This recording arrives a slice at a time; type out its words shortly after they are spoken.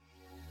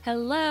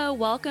Hello,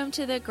 welcome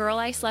to the Girl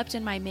I Slept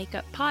in My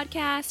Makeup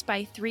podcast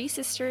by three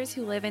sisters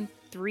who live in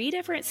three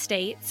different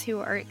states who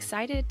are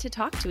excited to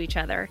talk to each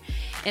other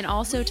and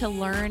also to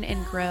learn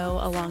and grow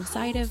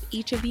alongside of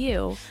each of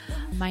you.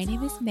 My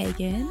name is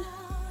Megan.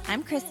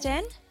 I'm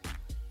Kristen.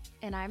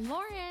 And I'm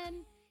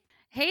Lauren.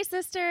 Hey,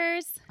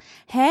 sisters.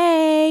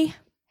 Hey.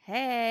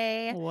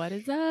 Hey. What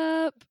is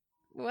up?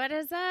 What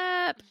is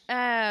up?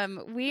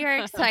 We are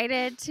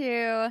excited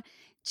to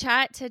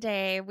chat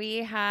today. We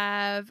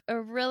have a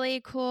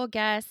really cool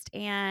guest,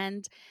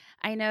 and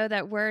I know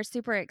that we're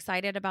super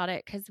excited about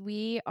it because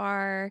we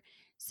are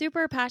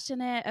super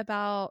passionate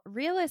about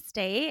real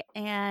estate,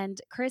 and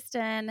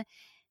Kristen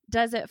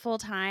does it full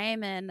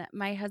time, and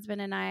my husband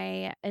and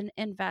I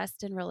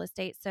invest in real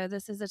estate. So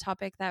this is a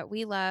topic that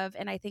we love,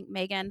 and I think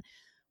Megan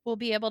will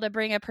be able to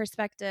bring a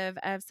perspective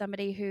of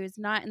somebody who's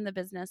not in the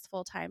business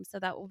full time. So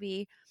that will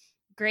be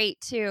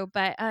great too.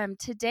 But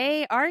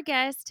today, our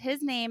guest,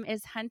 his name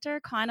is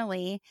Hunter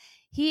Connolly.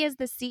 He is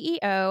the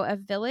CEO of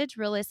Village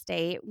Real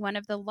Estate, one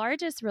of the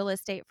largest real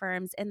estate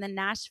firms in the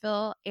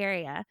Nashville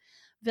area.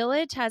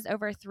 Village has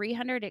over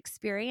 300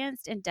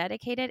 experienced and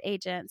dedicated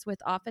agents with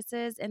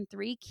offices in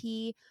three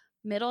key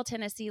Middle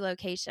Tennessee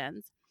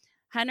locations.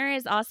 Hunter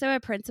is also a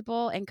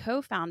principal and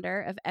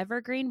co-founder of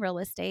Evergreen Real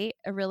Estate,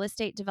 a real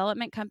estate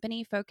development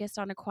company focused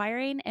on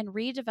acquiring and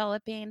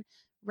redeveloping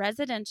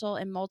residential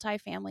and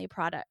multifamily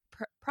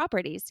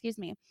properties.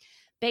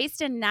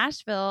 Based in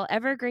Nashville,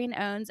 Evergreen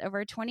owns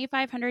over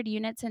 2,500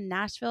 units in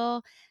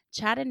Nashville,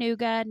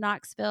 Chattanooga,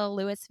 Knoxville,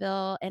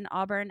 Louisville, and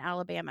Auburn,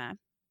 Alabama.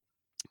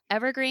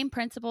 Evergreen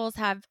principals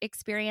have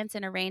experience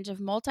in a range of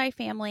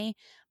multifamily,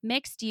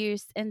 mixed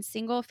use, and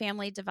single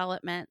family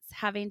developments,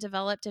 having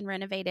developed and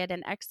renovated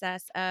in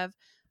excess of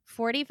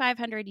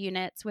 4,500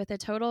 units with a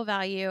total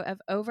value of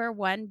over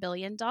 $1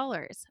 billion.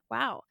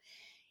 Wow.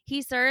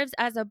 He serves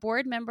as a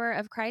board member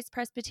of Christ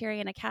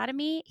Presbyterian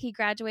Academy. He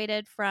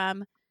graduated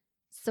from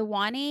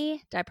Sewanee.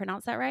 Did I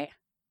pronounce that right?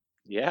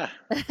 Yeah.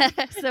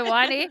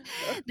 Sewanee,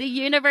 the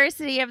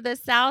University of the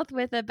South,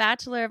 with a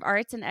Bachelor of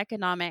Arts in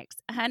Economics.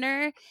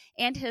 Hunter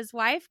and his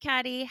wife,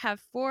 Caddy, have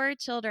 4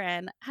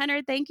 children.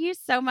 Hunter, thank you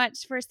so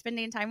much for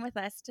spending time with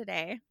us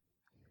today.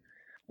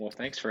 Well,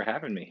 thanks for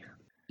having me.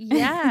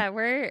 Yeah,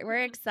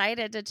 we're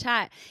excited to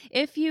chat.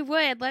 If you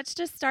would, let's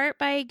just start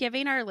by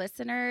giving our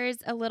listeners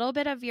a little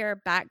bit of your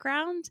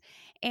background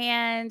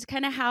and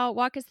kind of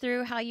walk us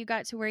through how you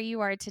got to where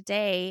you are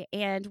today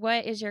and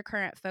what is your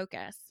current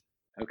focus.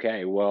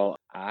 Okay, well,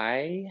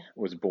 I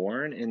was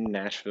born in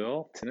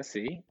Nashville,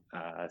 Tennessee.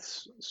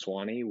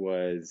 Sewanee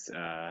was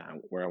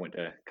where I went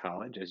to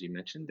college, as you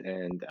mentioned,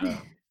 and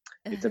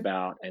it's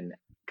about a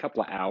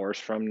couple of hours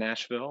from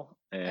Nashville.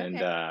 And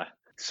Okay.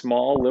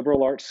 Small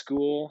liberal arts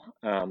school.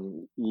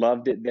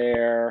 Loved it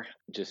there.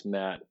 Just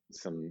met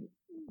some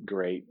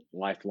great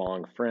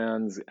lifelong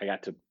friends.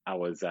 I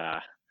was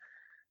a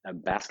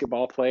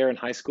basketball player in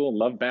high school.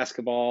 Loved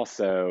basketball,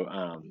 so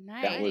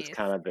that was Nice.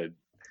 kind of the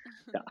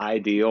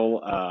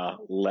ideal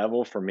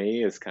level for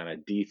me is kind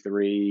of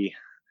D3,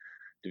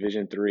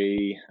 Division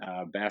 3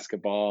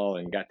 basketball,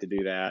 and got to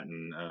do that.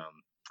 And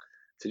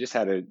so just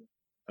had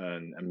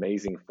an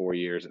amazing 4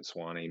 years at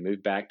Sewanee.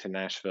 Moved back to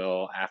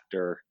Nashville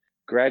after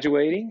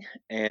graduating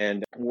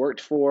and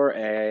worked for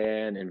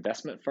an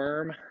investment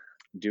firm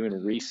doing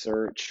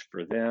research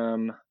for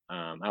them.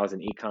 I was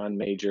an econ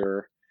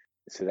major,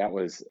 so that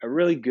was a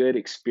really good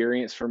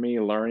experience for me,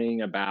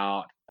 learning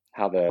about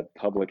how the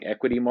public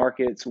equity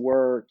markets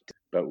worked,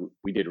 but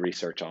we did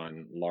research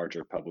on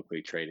larger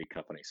publicly traded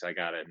companies. So I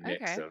got a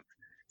mix of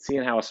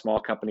seeing how a small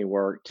company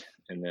worked,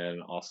 and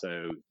then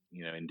also,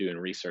 in doing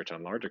research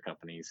on larger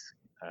companies,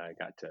 I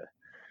got to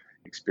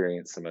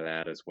experience some of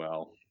that as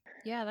well.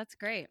 Yeah, that's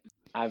great.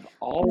 I've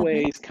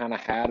always kind of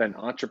had an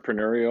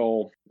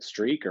entrepreneurial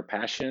streak or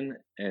passion.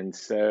 And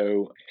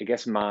so I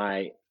guess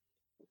my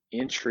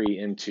entry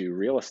into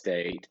real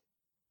estate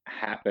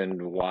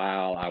happened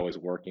while I was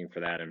working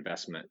for that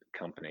investment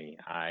company.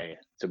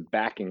 So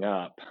backing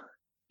up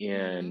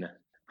in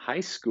high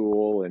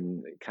school,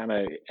 and kind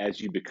of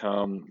as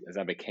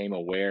I became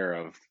aware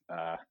of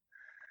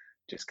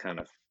just kind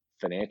of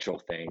financial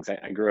things.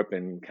 I grew up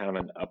in kind of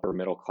an upper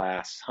middle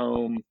class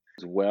home,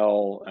 as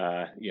well,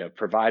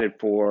 provided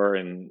for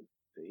in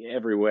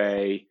every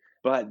way,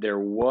 but there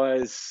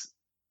was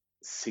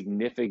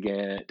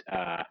significant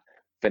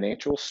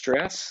financial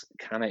stress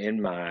kind of in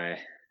my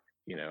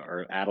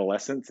or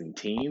adolescence and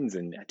teens,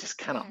 and I just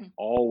kind of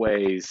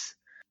always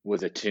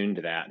was attuned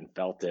to that and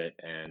felt it.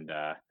 And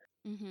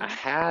I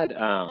had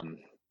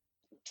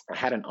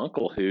an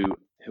uncle who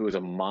was a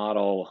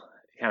model,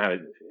 kind of,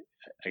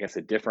 I guess,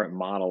 a different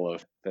model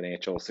of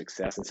financial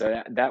success. And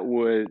so that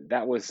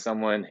was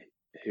someone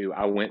who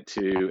I went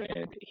to,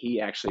 and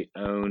he actually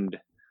owned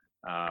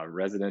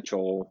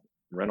residential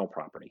rental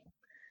property.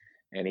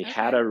 And he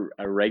had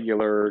a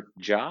regular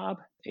job.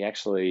 He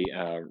actually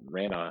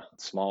ran a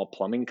small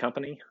plumbing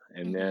company,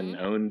 and then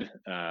owned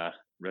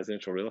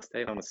residential real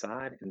estate on the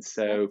side. And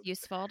so that's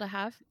useful to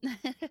have.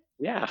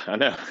 yeah, I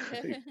know.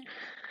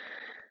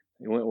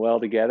 it went well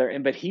together.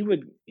 But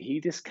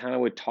he just kind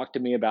of would talk to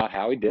me about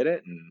how he did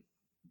it and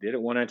did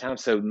it one at a time.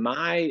 So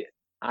my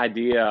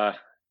idea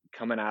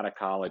coming out of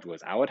college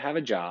was I would have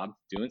a job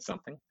doing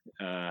something.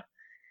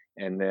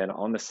 And then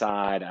on the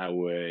side, I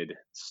would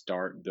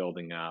start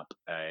building up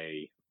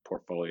a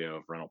portfolio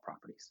of rental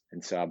properties.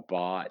 And so I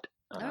bought,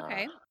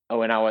 Okay.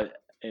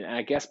 and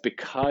I guess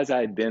because I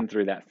had been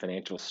through that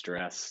financial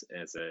stress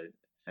as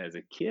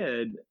a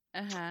kid,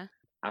 Uh-huh.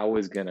 I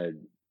was gonna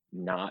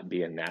not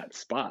be in that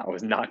spot. I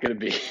was not gonna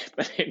be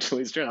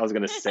financially stressed. I was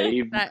gonna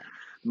save That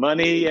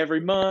money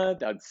every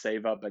month. I'd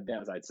saved up a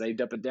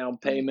down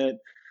payment,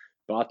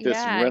 bought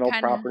this yeah, it rental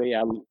kind of property.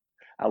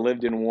 I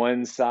lived in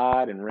one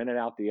side and rented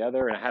out the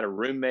other, and I had a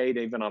roommate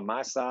even on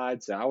my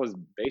side. So I was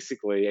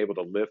basically able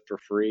to live for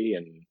free.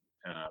 And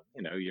I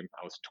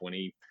was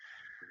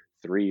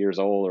 23 years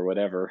old or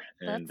whatever,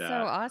 and that's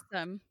so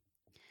awesome.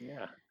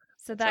 yeah,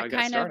 So that's how that I got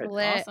kind of started.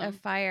 lit a Awesome.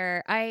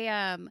 fire.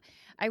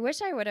 I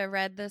wish I would have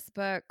read this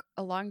book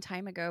a long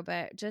time ago,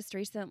 but just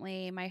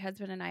recently my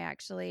husband and I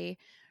actually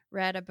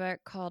read a book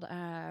called oh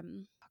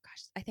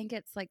gosh, I think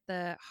it's like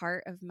The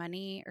Heart of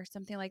Money or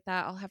something like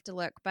that. I'll have to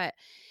look, but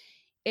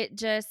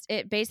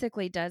it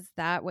basically does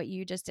that what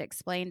you just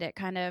explained. It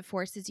kind of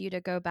forces you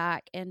to go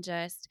back and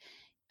just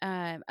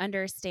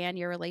understand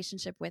your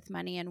relationship with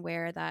money and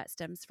where that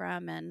stems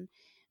from, and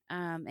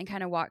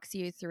kind of walks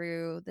you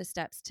through the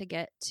steps to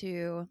get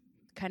to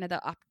kind of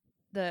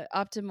the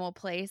optimal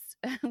place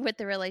with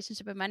the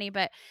relationship of money.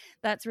 But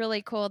that's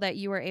really cool that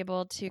you were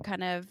able to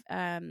kind of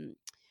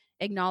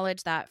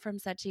acknowledge that from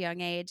such a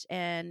young age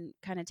and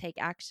kind of take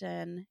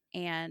action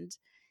and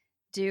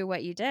do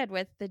what you did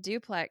with the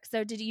duplex.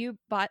 So did you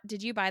buy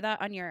that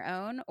on your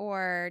own,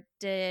 or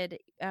did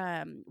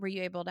were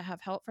you able to have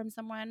help from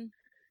someone?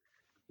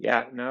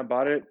 Yeah, no, I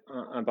bought it.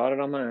 I bought it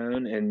on my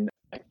own, and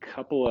a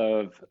couple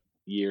of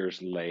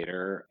years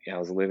later, I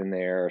was living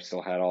there,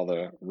 still had all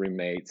the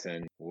roommates,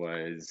 and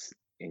was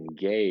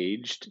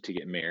engaged to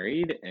get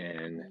married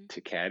and Mhm.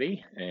 to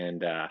Caddy.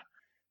 And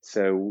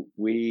so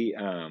we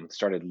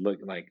started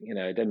looking like, it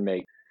didn't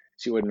make.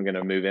 She wasn't going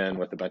to move in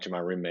with a bunch of my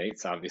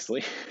roommates,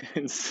 obviously,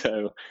 and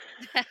so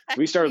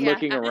we started Yeah,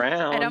 looking I don't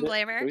around.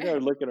 blame her. We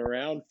started looking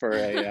around for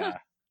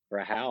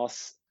a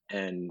house,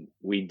 and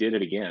we did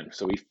it again.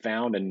 So we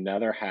found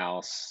another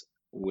house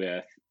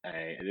with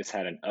this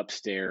had an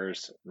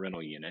upstairs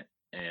rental unit,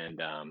 and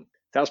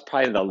that was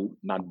probably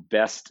my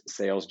best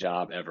sales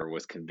job ever,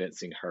 was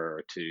convincing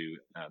her to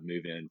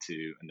move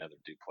into another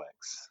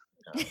duplex.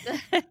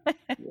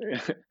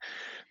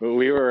 But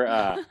we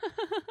were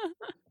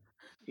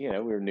we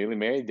were newly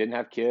married, didn't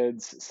have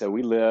kids, so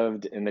we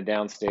lived in the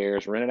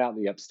downstairs, rented out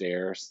the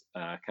upstairs,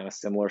 kind of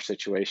similar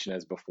situation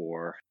as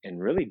before,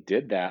 and really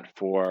did that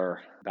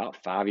for about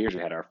 5 years.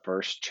 We had our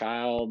first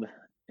child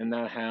in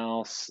that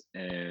house,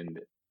 and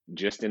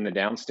just in the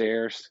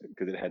downstairs,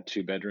 because it had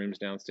 2 bedrooms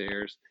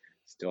downstairs,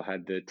 still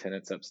had the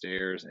tenants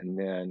upstairs. And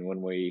then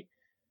when we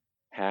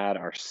had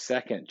our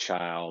second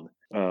child,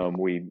 Mhm.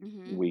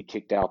 we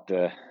kicked out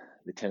the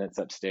tenants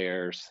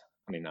upstairs.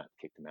 I mean, not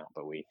kicked them out,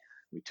 but we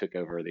took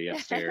over the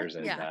upstairs,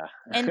 and Yeah.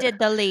 And did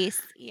the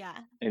lease. Yeah.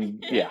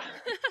 and yeah,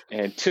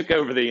 and took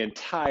over the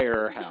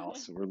entire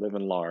house. We're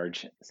living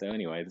large. So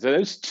anyway, so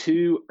those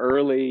two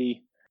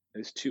early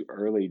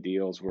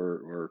deals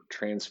were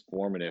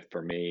transformative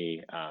for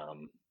me,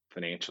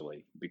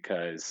 financially,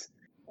 because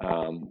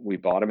we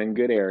bought them in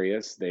good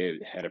areas. They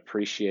had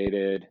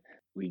appreciated.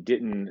 We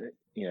didn't,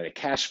 they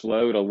cash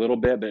flowed a little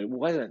bit, but it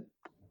wasn't,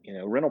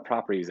 rental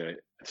property is a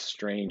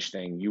strange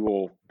thing. You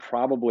will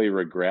probably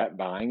regret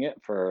buying it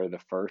for the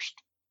first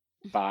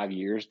 5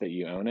 years that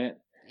you own it,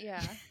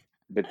 Yeah.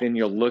 but then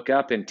you'll look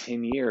up in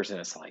 10 years and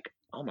it's like,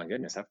 oh my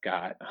goodness, I've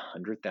got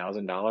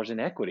 $100,000 in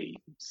equity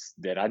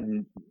that I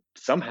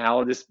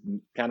somehow just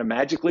kind of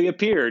magically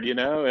appeared,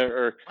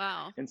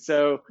 Wow. and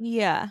so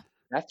Yeah.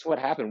 that's what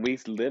happened. We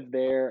lived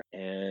there,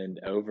 and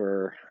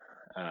over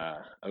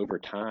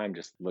time,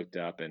 just looked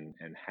up and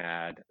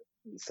had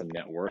some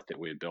net worth that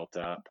we had built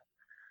up.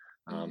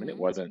 And it Mhm.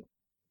 wasn't,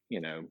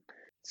 you know,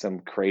 some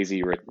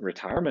crazy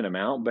retirement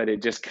amount, but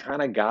it just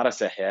kind of got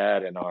us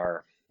ahead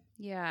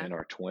Yeah. in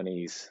our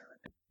 20s.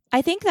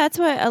 I think that's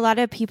what a lot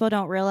of people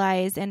don't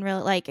realize, and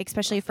real like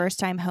especially first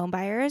time home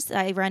buyers.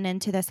 I run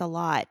into this a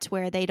lot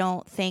where they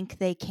don't think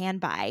they can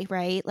buy,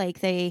 right?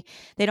 Like they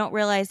don't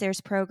realize there's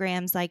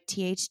programs like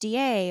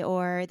THDA,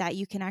 or that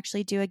you can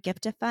actually do a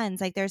gift of funds.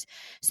 Like there's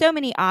so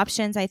many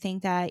options, I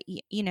think, that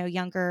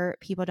younger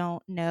people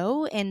don't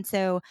know. And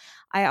so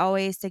I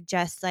always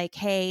suggest, like,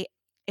 hey,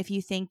 if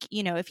you think,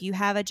 if you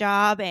have a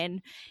job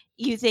and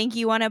you think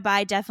you want to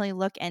buy, definitely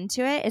look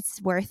into it.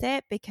 It's worth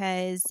it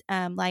because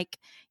like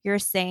you're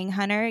saying,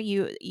 Hunter,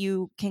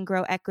 you can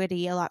grow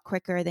equity a lot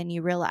quicker than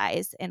you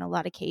realize in a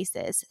lot of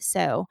cases.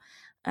 So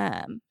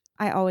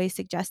I always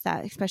suggest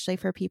that, especially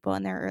for people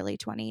in their early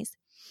 20s.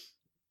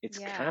 It's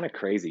Yeah. kind of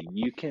crazy.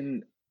 You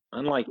can,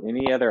 unlike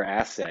any other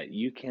asset,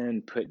 you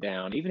can put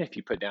down, even if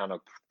you put down a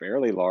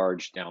fairly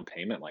large down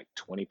payment, like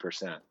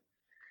 20%,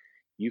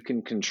 you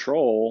can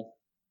control,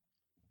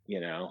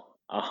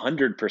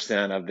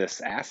 100% of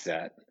this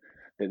asset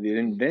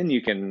then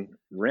you can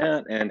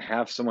rent and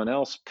have someone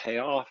else pay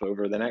off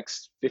over the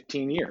next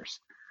 15 years.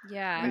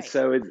 Yeah. And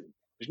so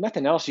there's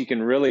nothing else you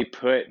can really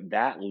put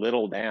that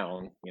little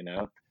down,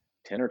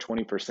 10 or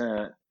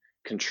 20%,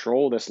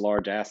 control this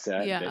large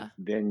asset that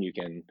then you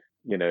can,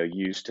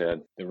 use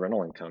the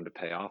rental income to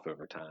pay off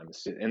over time.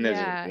 And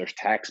there's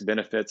tax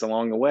benefits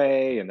along the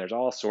way, and there's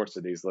all sorts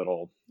of these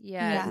little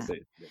things that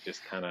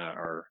just kind of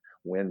are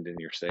wind in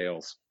your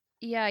sails.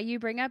 Yeah, you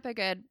bring up a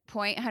good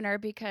point, Hunter,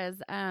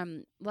 because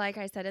like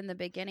I said in the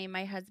beginning,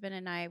 my husband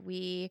and I,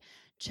 we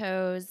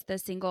chose the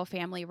single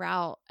family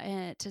route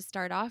to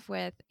start off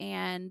with.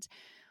 And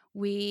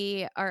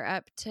we are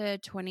up to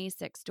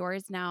 26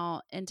 doors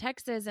now in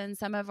Texas. And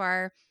some of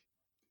our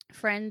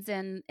friends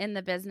in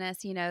the business,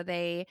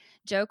 they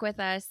joke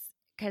with us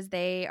because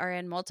they are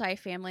in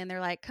multifamily and they're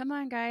like, come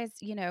on, guys,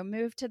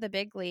 move to the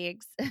big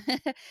leagues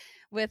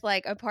with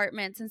like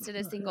apartments instead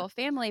of single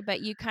family.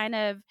 But you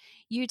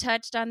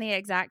touched on the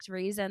exact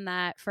reason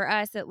that for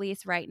us, at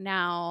least right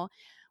now,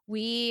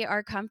 we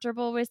are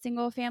comfortable with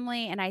single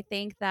family. And I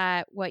think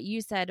that what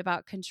you said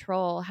about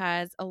control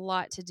has a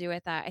lot to do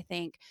with that. I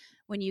think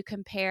when you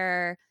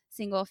compare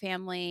single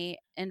family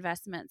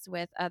investments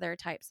with other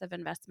types of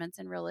investments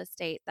in real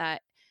estate,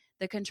 that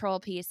the control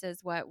piece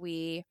is what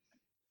we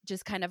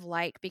just kind of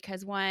like,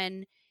 because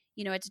one,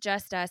 it's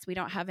just us. We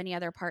don't have any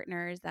other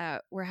partners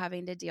that we're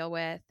having to deal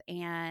with.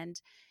 And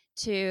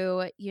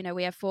two,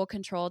 we have full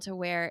control to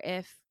where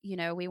if,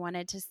 we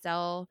wanted to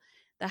sell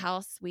the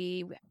house,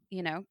 we,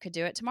 could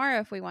do it tomorrow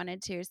if we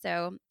wanted to.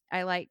 So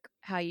I like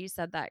how you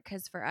said that,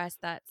 because for us,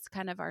 that's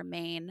kind of our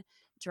main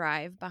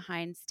drive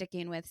behind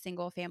sticking with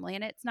single family.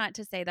 And it's not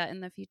to say that in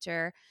the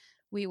future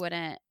we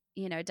wouldn't,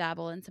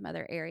 dabble in some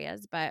other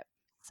areas, but.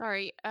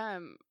 Sorry.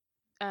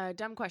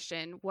 Dumb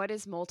question. What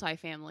is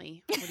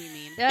multifamily? What do you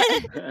mean?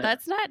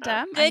 That's not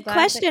dumb. Good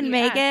question,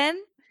 Megan.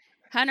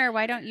 Asked. Hunter,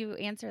 why don't you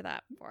answer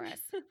that for us?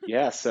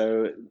 Yeah.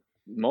 So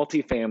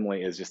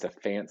multifamily is just a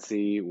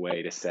fancy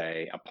way to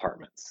say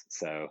apartments.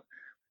 So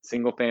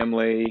single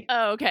family.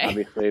 Oh, okay.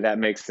 Obviously that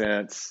makes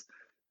sense.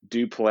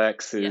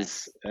 Duplex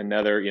is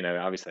another,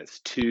 obviously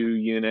it's 2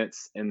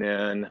 units, and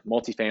then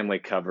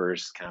multifamily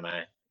covers kind of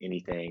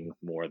anything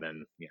more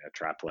than,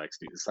 triplex.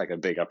 It's like a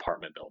big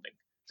apartment building.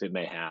 So it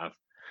may have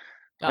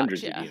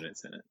hundreds of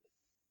units in it.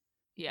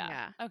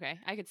 Yeah. Okay.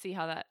 I could see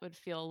how that would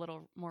feel a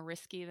little more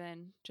risky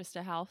than just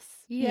a house.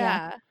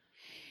 Yeah.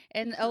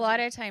 And a lot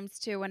of times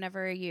too,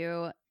 whenever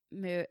you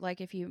move,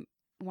 like if you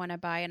want to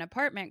buy an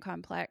apartment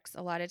complex,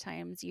 a lot of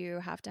times you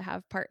have to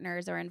have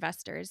partners or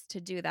investors to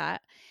do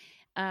that.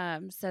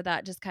 So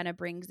that just kind of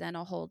brings in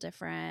a whole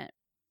different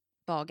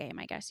ball game,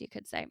 I guess you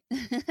could say.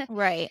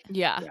 Right.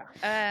 Yeah.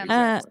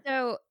 Exactly.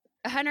 So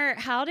Hunter,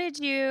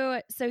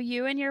 so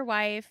you and your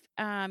wife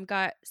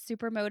got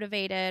super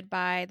motivated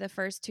by the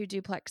first 2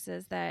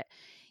 duplexes that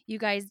you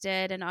guys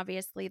did. And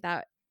obviously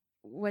that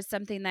was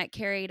something that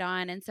carried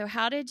on. And so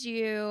how did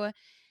you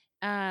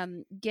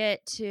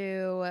get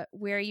to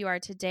where you are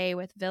today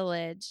with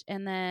Village,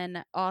 and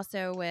then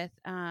also with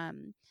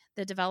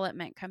the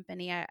development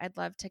company? I'd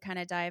love to kind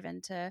of dive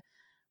into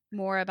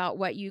more about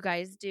what you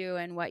guys do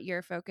and what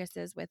your focus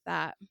is with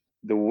that.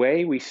 The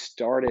way we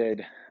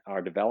started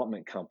our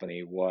development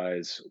company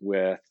was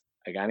with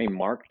a guy named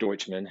Mark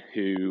Deutschman,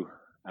 who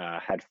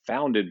had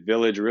founded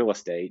Village Real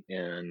Estate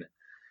in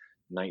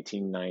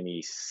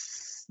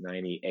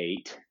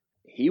 1998.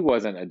 He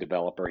wasn't a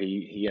developer.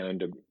 He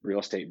owned a real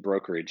estate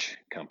brokerage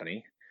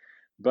company,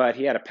 but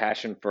he had a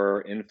passion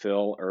for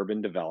infill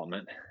urban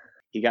development.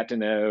 He got to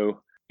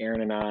know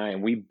Aaron and I,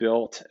 and we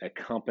built a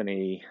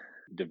company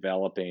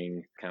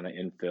developing kind of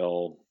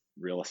infill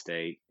real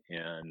estate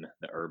in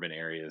the urban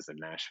areas of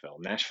Nashville.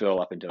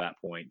 Nashville, up until that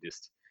point,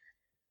 just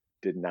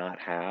did not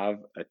have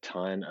a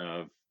ton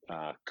of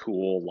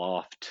cool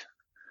loft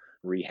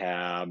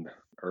rehab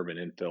urban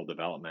infill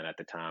development at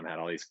the time. Had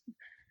all these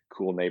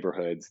cool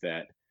neighborhoods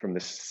that from the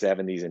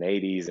 70s and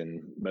 80s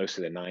and most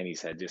of the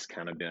 90s had just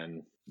kind of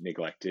been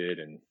neglected.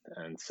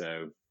 And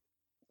so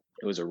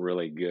it was a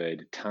really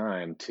good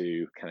time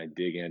to kind of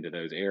dig into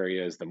those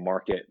areas. The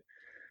market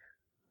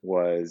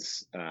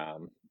was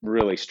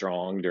really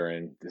strong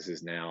this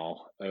is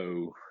now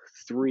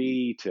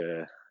 03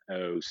 to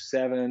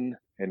 07.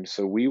 And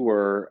so we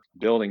were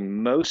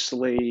building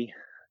mostly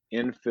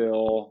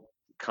infill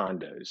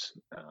condos.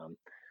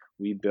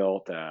 We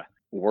built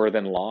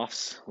Worthen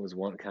Lofts was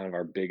one kind of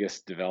our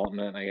biggest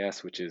development, I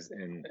guess, which is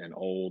in an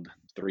old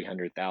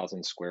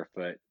 300,000 square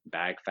foot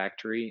bag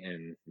factory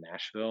in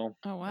Nashville.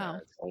 Oh, wow.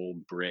 It's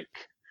old brick.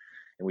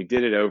 And we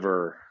did it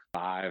over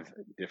 5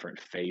 different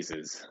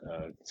phases.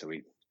 So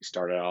we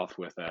started off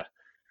with a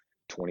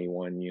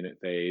 21 unit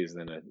phase,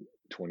 then a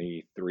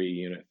 23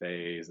 unit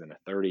phase, then a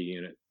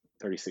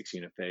 36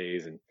 unit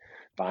phase, and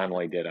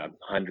finally did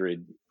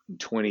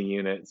 120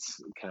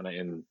 units kind of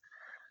in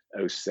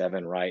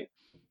 07, right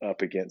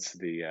up against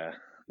the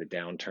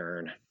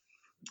downturn.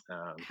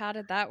 How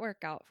did that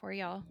work out for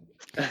y'all?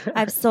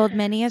 I've sold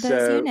many of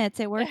those units.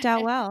 It worked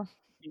out well.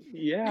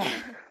 Yeah,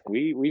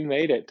 we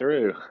made it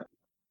through.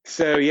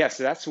 So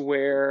that's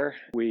where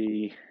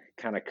we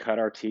kind of cut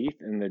our teeth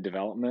in the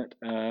development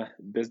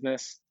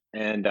business.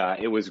 And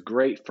it was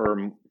great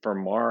for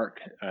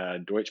Mark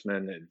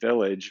Deutschman at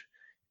Village.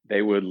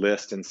 They would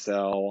list and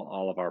sell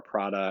all of our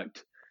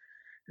product.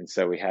 And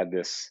so we had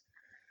this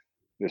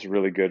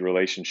really good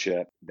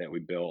relationship that we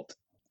built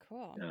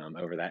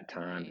over that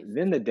time. Nice.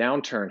 Then the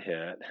downturn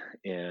hit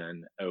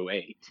in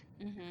 2008.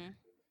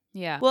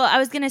 Yeah. Well, I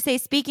was going to say,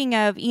 speaking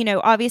of,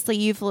 obviously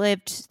you've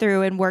lived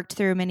through and worked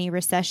through many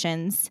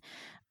recessions.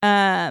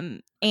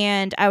 And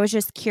I was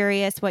just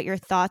curious what your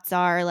thoughts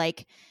are.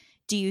 Like,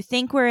 do you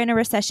think we're in a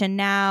recession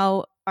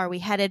now? Are we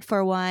headed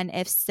for one?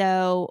 If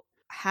so,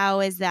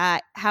 how is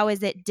that? How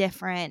is it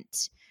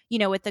different,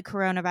 with the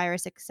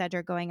coronavirus, et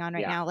cetera, going on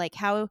right now? Like,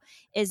 how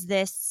is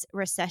this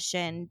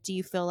recession, do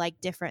you feel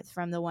like, different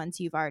from the ones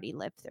you've already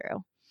lived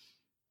through?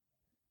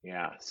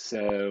 Yeah.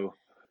 So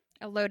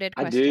a loaded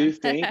question. I do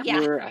think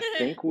I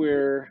think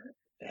we're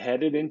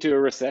headed into a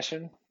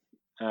recession,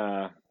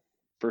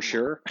 for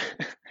sure.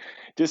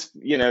 Just,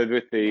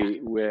 with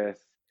the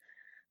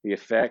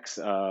effects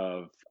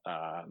of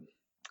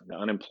the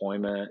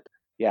unemployment.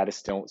 I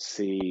just don't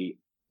see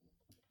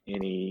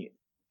any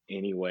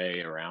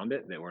way around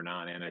it that we're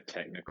not in a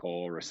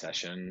technical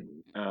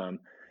recession.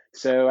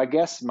 So I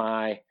guess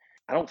I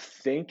don't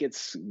think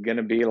it's going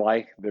to be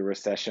like the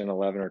recession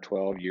 11 or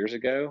 12 years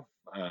ago,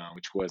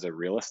 which was a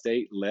real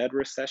estate led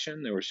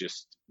recession. There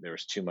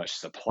was too much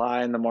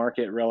supply in the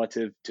market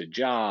relative to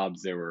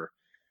jobs. There were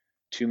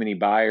too many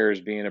buyers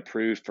being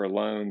approved for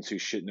loans who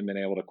shouldn't have been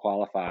able to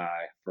qualify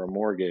for a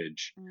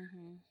mortgage.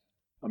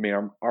 I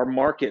mean, our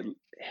market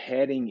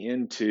heading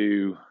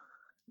into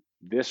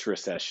this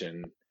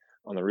recession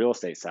on the real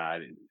estate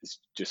side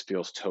just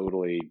feels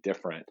totally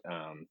different.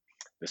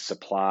 The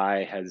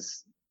supply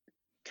has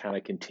kind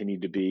of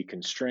continued to be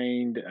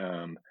constrained.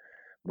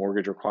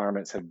 Mortgage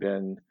requirements have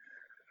been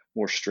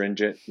more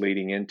stringent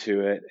leading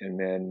into it. And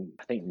then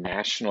I think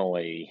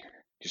nationally,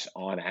 just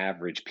on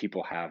average,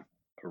 people have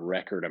a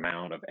record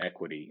amount of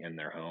equity in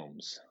their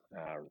homes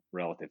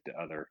relative to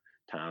other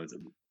times,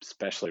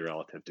 especially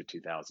relative to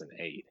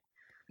 2008.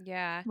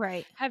 Yeah.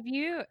 Right. Are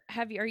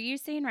you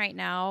seeing right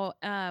now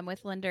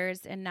with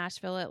lenders in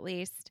Nashville, at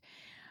least,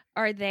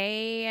 have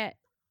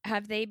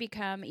they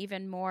become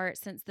even more,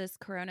 since this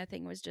Corona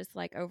thing was just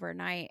like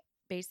overnight,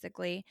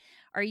 basically,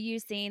 are you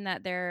seeing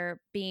that they're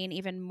being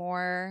even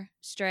more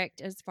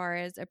strict as far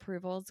as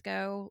approvals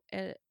go,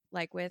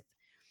 like with,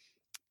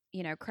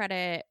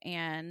 credit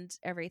and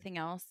everything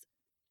else?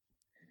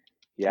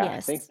 Yeah,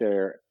 yes. I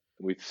think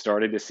we've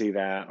started to see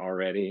that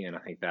already, and I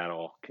think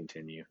that'll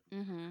continue.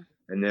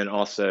 And then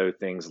also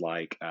things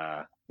like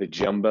the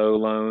jumbo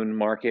loan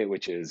market,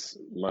 which is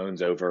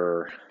loans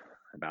over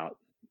about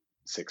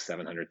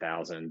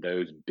 $600,000-$700,000.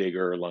 Those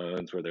bigger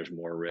loans where there's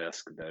more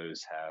risk,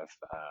 those have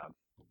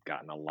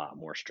gotten a lot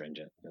more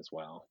stringent as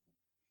well.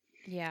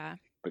 Yeah.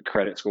 But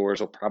credit scores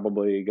will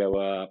probably go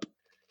up.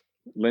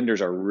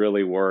 Lenders are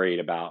really worried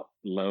about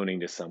loaning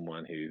to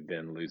someone who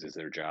then loses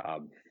their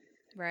job.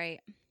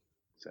 Right.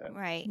 So.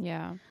 Right.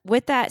 Yeah.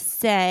 With that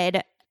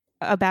said,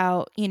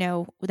 about,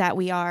 that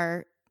we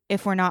are,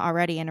 if we're not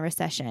already in a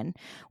recession,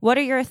 what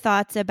are your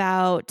thoughts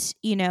about,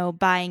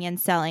 buying and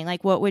selling?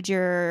 Like, what would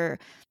your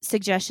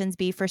suggestions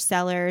be for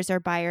sellers or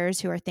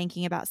buyers who are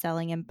thinking about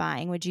selling and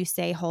buying? Would you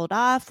say hold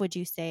off? Would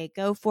you say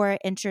go for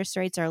it? Interest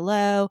rates are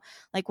low.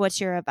 Like,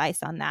 what's your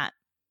advice on that?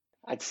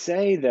 I'd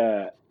say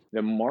the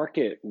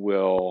market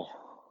will,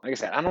 like I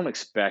said, I don't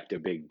expect a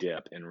big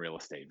dip in real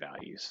estate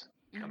values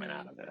coming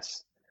out of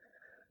this.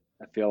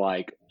 I feel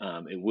like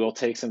it will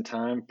take some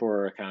time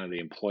for kind of the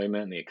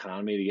employment and the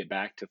economy to get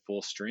back to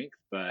full strength,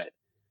 but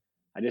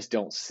I just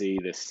don't see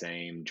the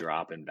same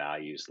drop in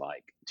values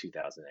like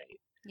 2008.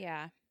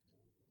 Yeah.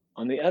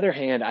 On the other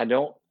hand, I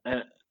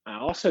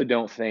also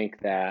don't think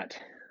that,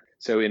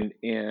 so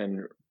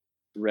in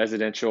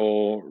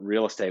residential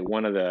real estate,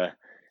 one of the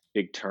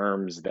big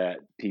terms that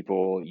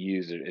people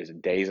use is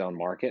days on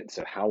market.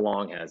 So how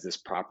long has this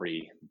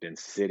property been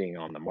sitting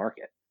on the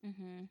market?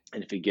 And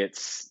if it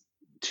gets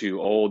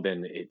too old,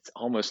 then it's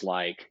almost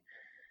like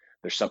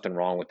there's something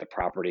wrong with the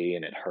property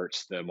and it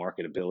hurts the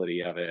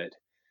marketability of it.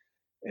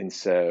 And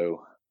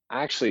so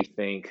I actually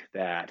think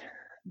that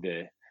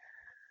the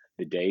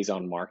days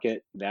on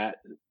market, that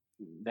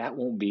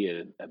won't be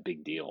a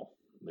big deal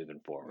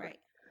moving forward.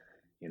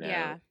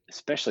 Right.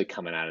 Especially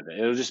coming out of it.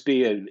 It'll just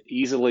be an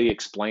easily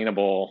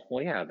explainable,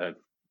 the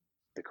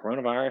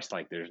coronavirus,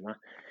 like there's not.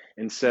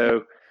 And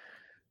so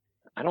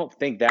I don't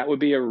think that would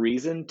be a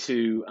reason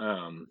to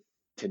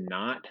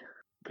not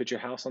put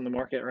your house on the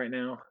market right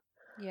now.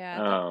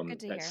 Yeah, good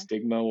to hear. That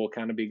stigma will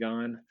kind of be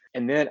gone.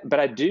 And then, but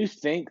I do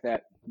think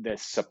that the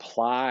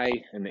supply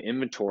and the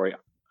inventory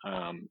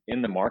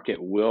in the market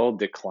will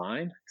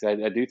decline, because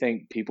I do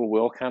think people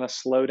will kind of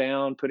slow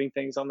down putting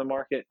things on the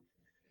market.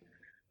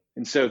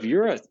 And so if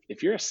you're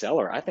a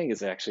seller, I think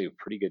it's actually a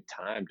pretty good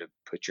time to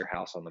put your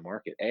house on the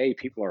market.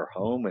 People are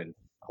home and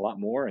a lot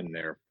more, and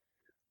they're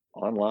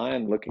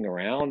online looking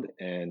around,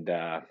 and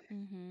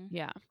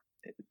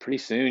pretty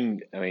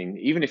soon, I mean,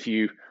 even if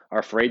you are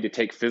afraid to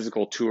take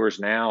physical tours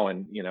now,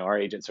 and our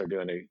agents are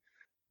doing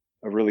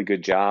a really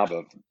good job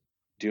of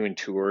doing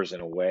tours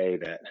in a way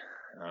that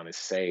is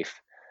safe.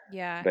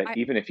 Yeah. But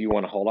even if you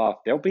want to hold off,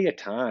 there'll be a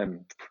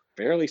time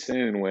fairly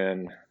soon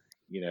when,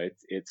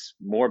 it's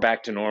more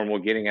back to normal,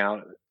 getting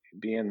out,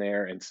 being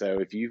there. And so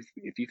if you've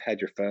had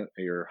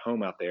your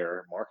home out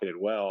there marketed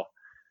well,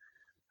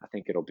 I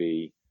think you'll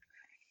be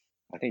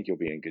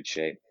in good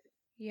shape.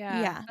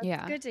 Yeah.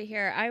 That's good to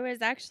hear. I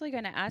was actually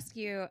going to ask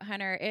you,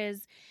 Hunter,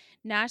 is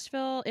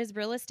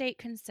real estate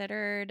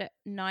considered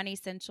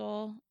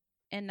non-essential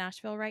in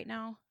Nashville right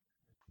now?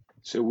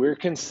 So we're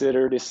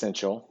considered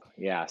essential.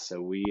 Yeah.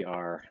 So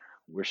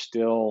we're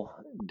still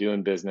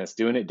doing business,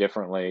 doing it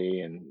differently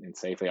and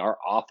safely. Our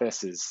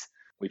office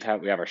we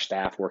have our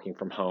staff working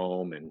from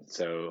home, and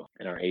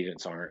our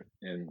agents aren't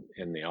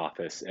in the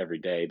office every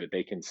day, but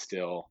they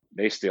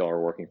still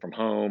are working from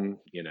home,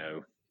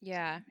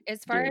 Yeah.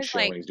 As far doing as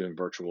like, showings, doing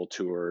virtual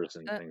tours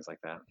and things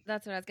like that.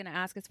 that's what I was going to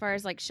ask. As far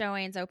as like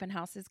showings, open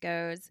houses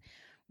goes,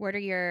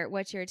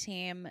 what's your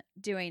team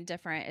doing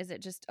different? Is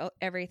it just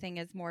everything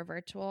is more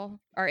virtual,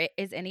 or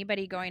is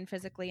anybody going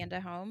physically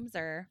into homes,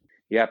 or?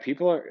 Yeah,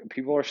 people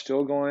are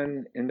still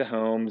going into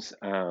homes.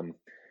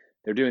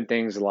 They're doing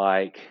things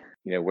like,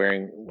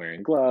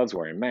 wearing gloves,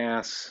 wearing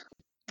masks,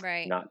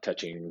 Right. not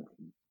touching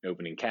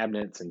opening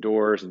cabinets and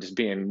doors, and just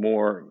being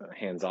more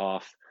hands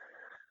off.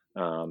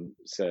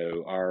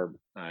 So our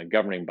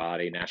governing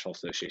body, National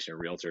Association of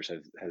Realtors,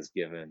 has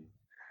given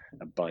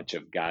a bunch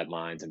of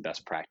guidelines and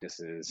best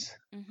practices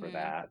for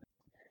that.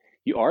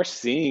 You are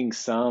seeing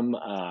some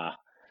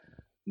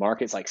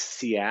markets, like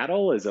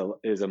Seattle is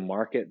a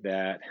market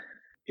that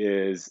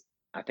is,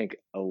 I think,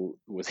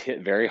 was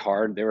hit very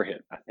hard. They were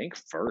hit, I think,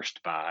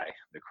 first by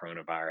the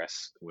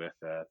coronavirus.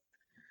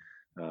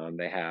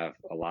 They have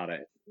a lot of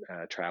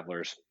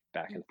travelers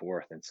back and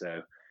forth, and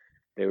so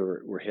they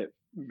were hit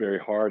very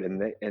hard,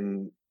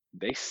 and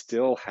they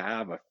still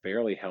have a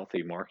fairly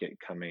healthy market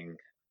coming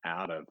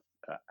out of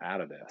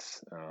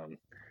this.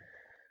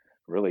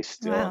 Really,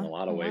 still in a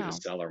lot of ways, a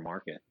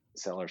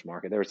seller's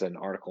market. There was an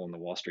article in the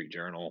Wall Street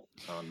Journal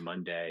on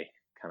Monday,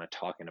 kind of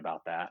talking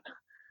about that.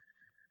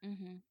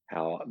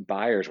 How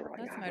buyers were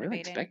like, I really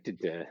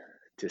expected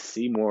to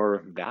see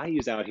more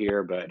values out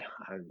here, but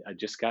I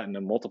just got in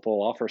a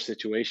multiple offer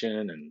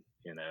situation, and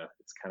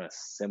it's kind of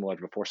similar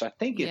to before. So I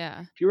think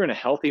if you were in a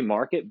healthy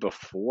market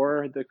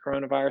before the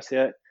coronavirus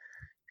hit,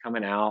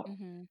 coming out,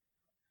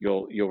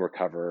 you'll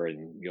recover,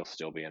 and you'll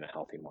still be in a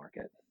healthy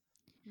market.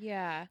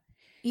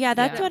 Yeah,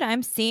 that's what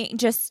I'm seeing,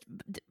 just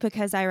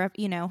because I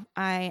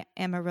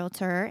am a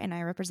realtor and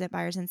I represent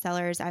buyers and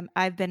sellers.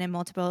 I've been in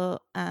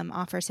multiple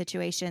offer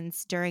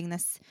situations during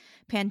this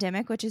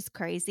pandemic, which is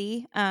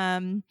crazy.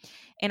 And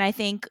I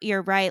think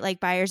you're right. Like,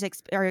 buyers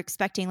are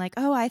expecting, like,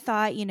 oh, I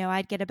thought,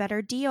 I'd get a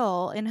better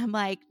deal. And I'm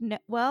like, no,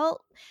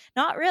 well,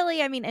 not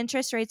really. I mean,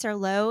 interest rates are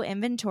low,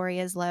 inventory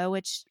is low,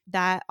 which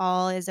that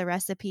all is a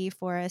recipe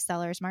for a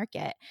seller's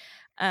market.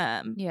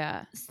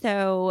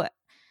 So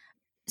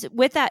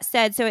with that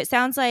said, so it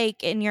sounds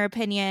like, in your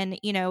opinion,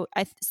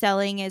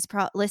 selling is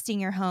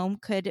listing your home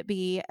could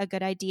be a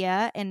good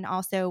idea. And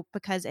also,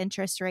 because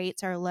interest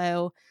rates are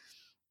low,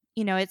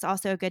 it's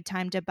also a good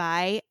time to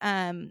buy.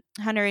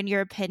 Hunter, in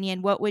your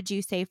opinion, what would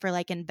you say for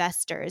like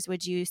investors?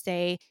 Would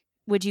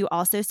you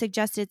also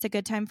suggest it's a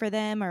good time for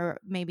them, or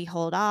maybe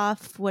hold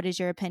off? What is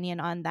your opinion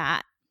on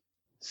that?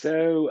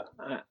 So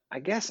I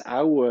guess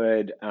I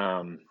would,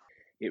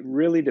 it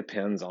really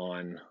depends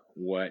on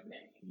what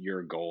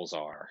your goals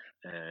are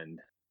and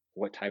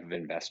what type of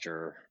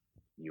investor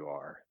you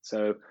are.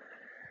 So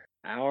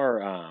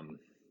our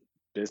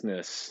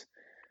business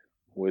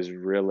was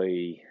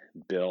really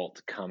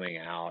built coming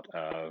out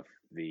of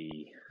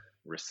the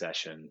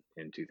recession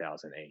in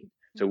 2008.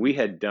 So we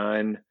had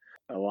done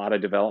a lot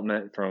of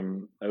development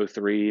from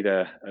 03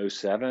 to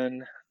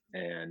 07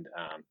 and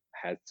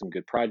had some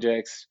good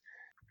projects,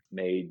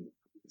 made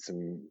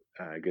some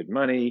good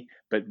money,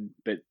 but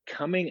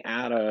coming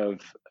out of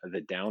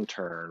the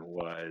downturn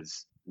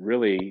was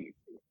really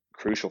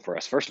crucial for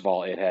us. First of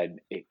all,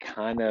 it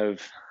kind of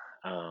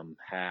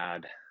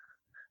had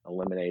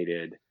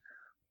eliminated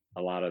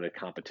a lot of the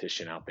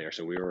competition out there,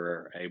 so we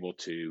were able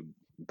to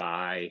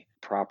buy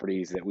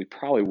properties that we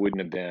probably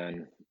wouldn't have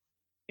been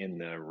in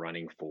the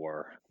running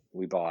for.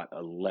 We bought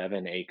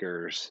 11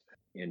 acres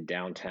in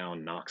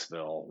downtown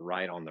Knoxville,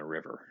 right on the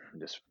river,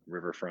 just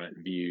riverfront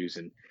views.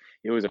 And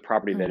it was a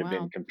property that had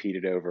been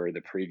competed over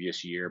the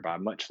previous year by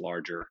much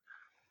larger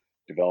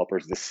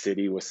developers. The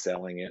city was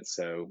selling it.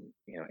 So,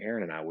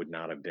 Aaron and I would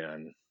not have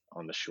been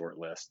on the short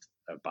list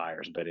of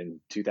buyers. But in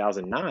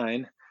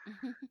 2009,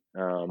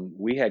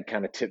 we had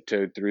kind of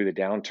tiptoed through the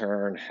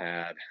downturn,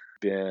 had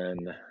been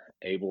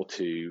able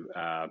to,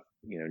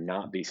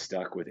 not be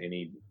stuck with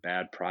any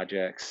bad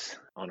projects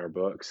on our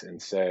books.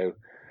 And so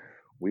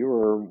we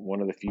were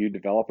one of the few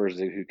developers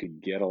who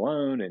could get a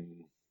loan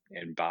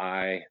and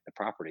buy the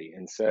property.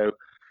 And so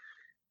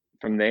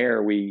from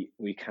there, we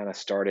kind of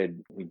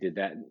we did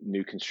that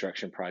new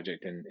construction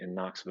project in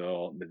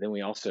Knoxville, but then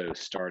we also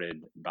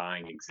started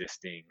buying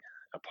existing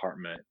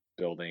apartment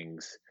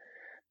buildings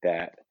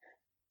that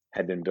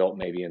had been built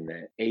maybe in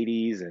the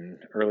 80s and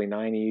early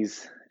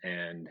 90s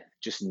and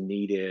just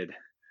needed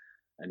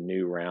a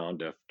new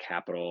round of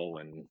capital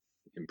and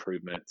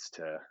improvements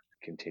to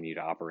continue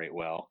to operate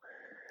well.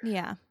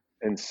 Yeah.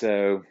 And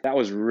so that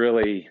was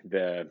really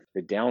the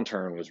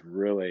downturn was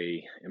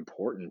really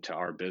important to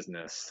our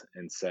business.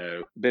 And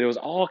so, but it was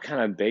all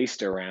kind of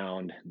based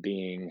around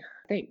being,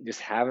 I think,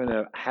 just having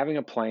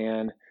a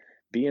plan,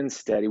 being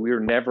steady. We were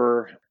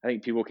never, I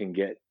think people can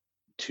get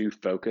too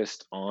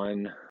focused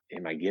on,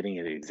 am I getting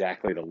it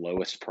exactly the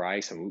lowest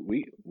price? And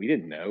we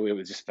didn't know. It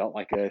was just felt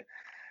like a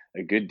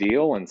good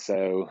deal. And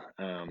so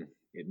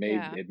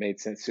it made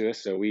sense to us.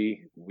 So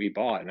we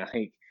bought. And I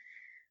think,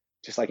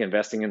 just like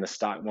investing in the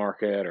stock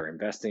market or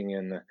investing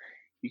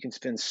you can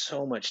spend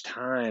so much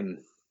time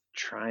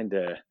trying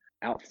to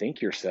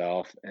outthink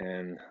yourself.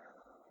 And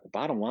the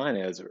bottom line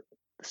is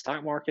the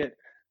stock market,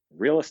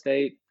 real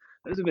estate,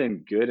 those have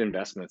been good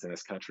investments in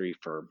this country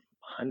for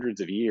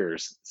hundreds of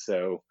years.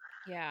 So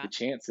the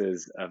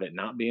chances of it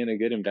not being a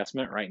good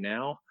investment right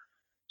now,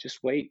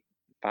 just wait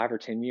 5 or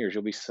 10 years.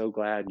 You'll be so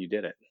glad you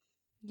did it.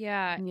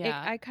 Yeah.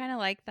 I kind of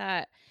like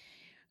that.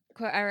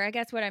 Or I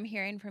guess what I'm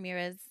hearing from you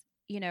is,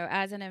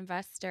 as an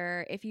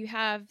investor, if you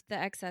have the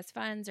excess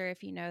funds or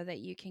if you know that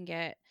you can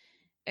get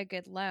a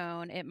good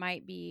loan, it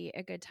might be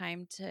a good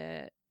time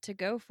to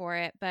go for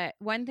it. But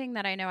one thing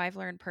that I know I've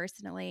learned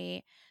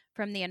personally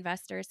from the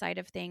investor side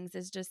of things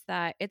is just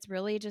that it's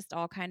really just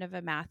all kind of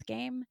a math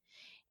game.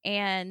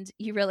 And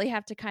you really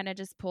have to kind of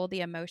just pull the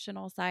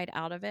emotional side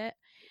out of it.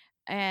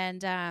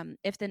 And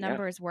if the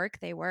numbers work,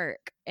 they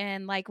work.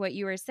 And like what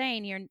you were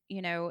saying,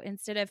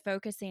 instead of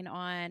focusing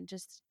on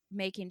just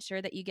making sure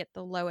that you get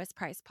the lowest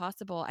price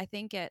possible, I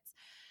think it's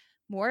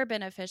more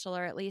beneficial,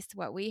 or at least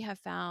what we have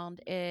found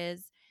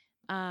is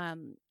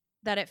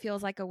that it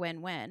feels like a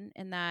win-win,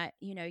 in that,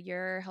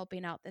 you're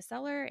helping out the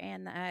seller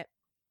and that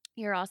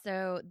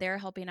they're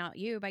helping out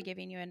you by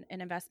giving you an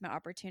investment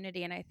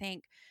opportunity. And I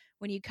think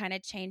when you kind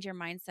of change your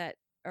mindset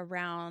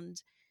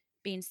around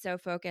being so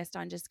focused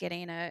on just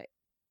getting a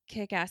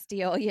kick-ass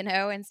deal,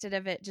 instead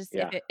of it just,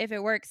 if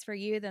it works for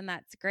you, then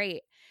that's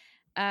great.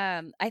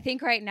 I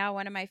think right now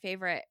one of my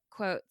favorite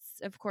quotes,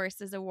 of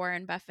course, is a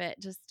Warren Buffett,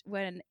 just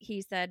when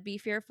he said, "Be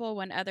fearful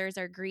when others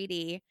are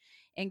greedy,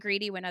 and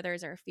greedy when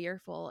others are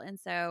fearful." And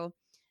so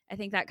I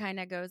think that kind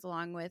of goes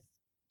along with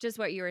just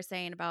what you were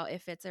saying about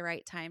if it's the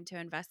right time to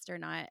invest or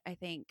not. I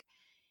think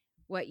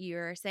what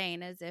you're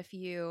saying is if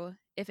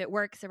it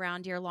works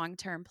around your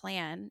long-term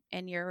plan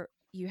and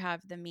you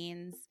have the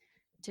means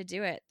to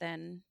do it,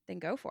 then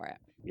go for it.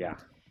 Yeah.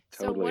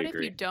 Totally. So what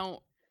agree.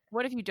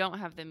 if you don't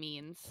have the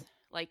means?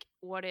 Like,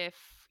 what if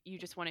you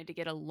just wanted to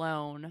get a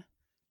loan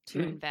to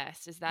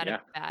invest? Is that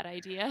a bad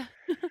idea?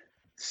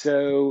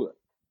 So,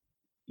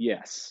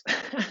 yes,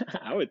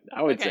 I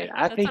would say,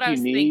 I think you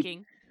need,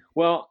 thinking.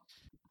 Well,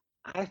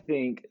 I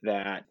think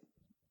that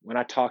when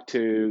I talk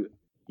to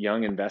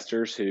young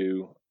investors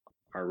who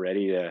are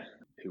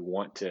who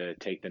want to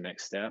take the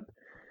next step,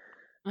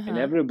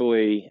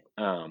 inevitably,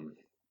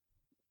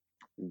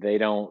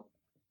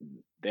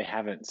 they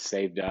haven't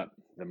saved up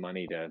the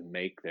money to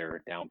make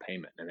their down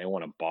payment, and they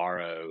want to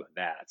borrow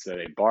that. So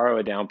they borrow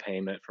a down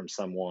payment from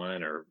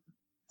someone or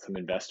some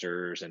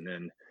investors, and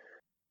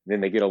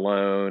then they get a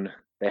loan.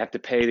 They have to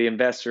pay the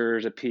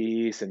investors a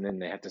piece, and then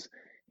they have to.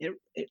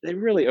 They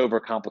really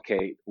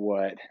overcomplicate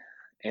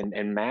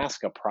and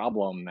mask a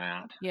problem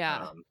that they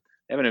have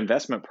an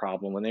investment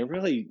problem when they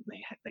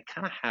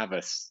kind of have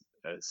a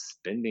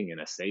spending and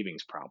a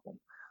savings problem.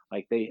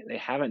 Like they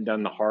haven't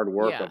done the hard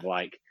work of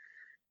like,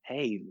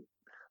 hey,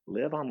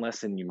 live on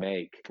less than you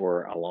make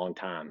for a long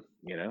time,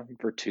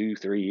 for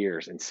 2-3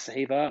 years, and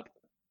save up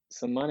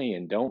some money,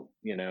 and don't,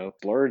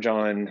 splurge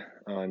on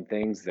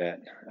things that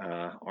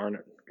aren't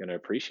going to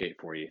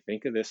appreciate for you.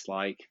 Think of this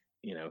like,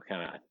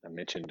 kind of, I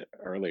mentioned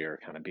earlier,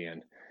 kind of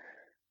being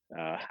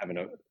having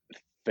a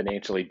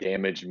financially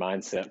damaged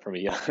mindset from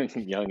a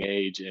young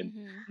age, and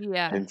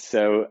and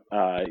so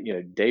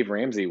Dave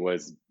Ramsey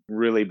was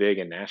really big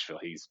in Nashville.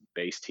 He's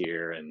based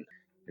here, and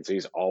so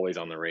he's always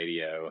on the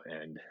radio,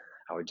 and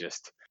I would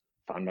just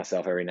find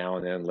myself every now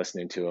and then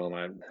listening to him.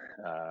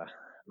 I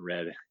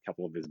read a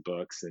couple of his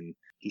books, and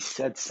he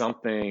said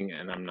something,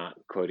 and I'm not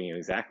quoting it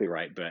exactly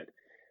right, but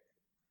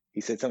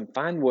he said something,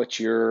 find what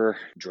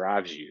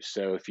drives you.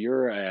 So if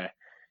you're a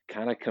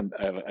kind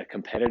of a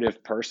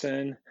competitive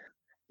person,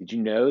 did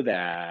you know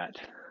that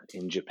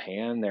in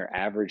Japan, their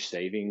average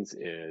savings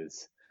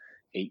is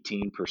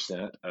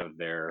 18% of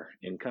their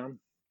income?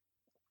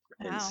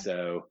 Wow. And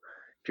so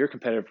if you're a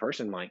competitive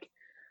person, like,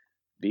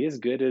 be as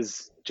good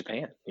as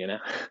Japan, So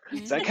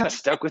that kind of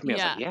stuck with me. I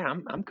was like, yeah,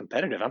 I'm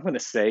competitive. I'm going to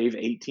save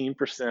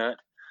 18%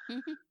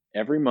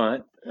 every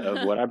month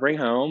of what I bring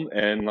home.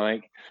 And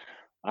like,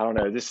 I don't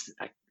know, just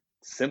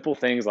simple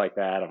things like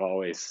that have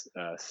always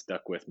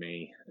stuck with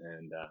me.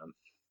 And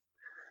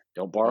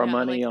don't borrow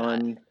money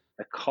on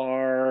a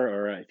car,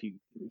 or if you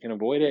can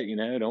avoid it,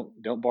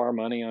 don't borrow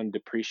money on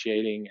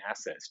depreciating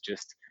assets.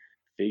 Just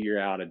figure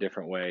out a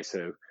different way.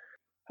 So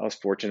I was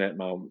fortunate.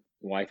 My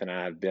wife and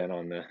I have been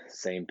on the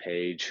same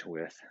page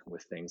with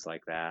things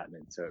like that,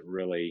 and so it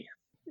really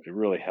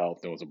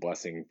helped. It was a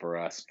blessing for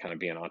us, kind of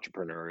being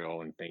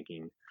entrepreneurial and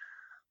thinking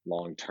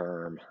long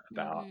term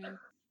about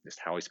just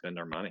how we spend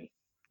our money.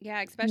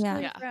 Yeah,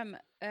 especially from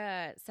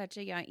such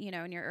a young,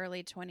 in your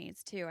early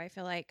 20s too. I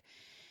feel like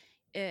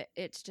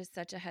it's just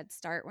such a head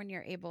start when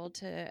you're able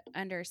to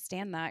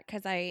understand that,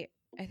 because I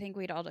think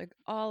we'd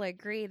all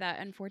agree that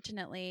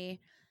unfortunately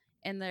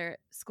in the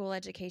school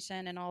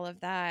education and all of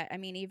that, I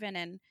mean, even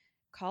in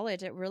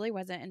college, it really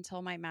wasn't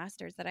until my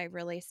master's that I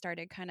really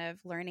started kind of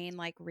learning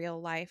like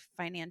real life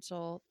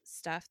financial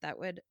stuff that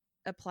would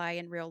apply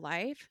in real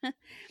life.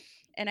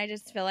 And I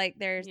just feel like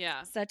there's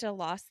such a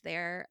loss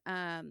there.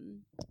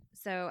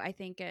 So I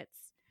think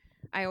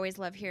I always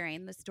love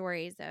hearing the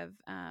stories of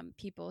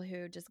people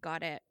who just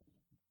got it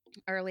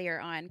earlier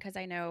on, because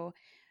I know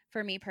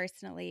for me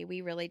personally,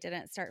 we really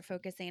didn't start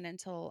focusing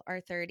until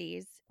our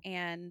 30s.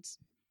 And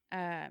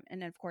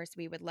of course,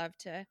 we would love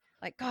to,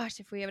 like, gosh,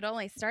 if we had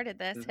only started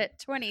this at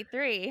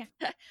 23.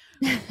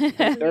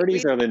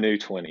 30s are the new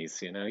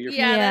 20s, You're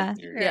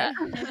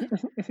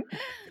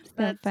that's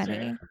so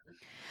funny.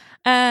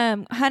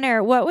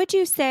 Hunter, what would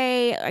you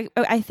say?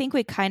 I think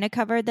we kind of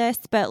covered this,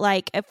 but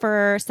like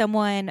for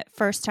someone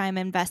first time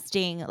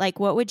investing, like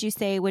what would you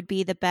say would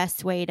be the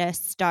best way to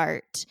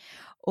start,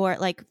 or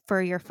like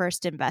for your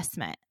first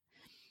investment?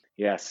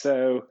 Yeah,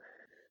 so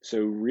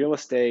real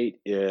estate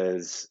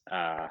is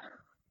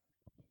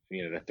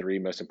the three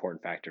most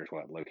important factors: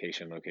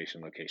 location, location,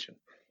 location.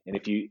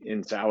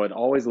 And so I would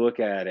always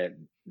look at it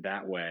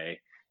that way,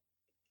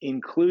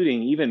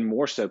 including even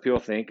more so, people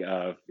think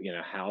of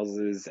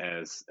houses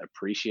as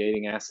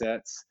appreciating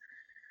assets,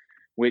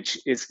 which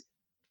is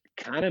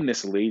kind of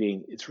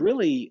misleading. It's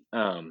really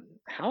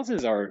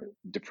houses are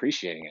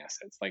depreciating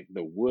assets. Like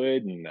the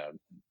wood and the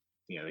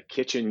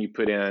kitchen you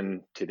put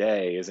in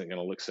today isn't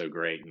going to look so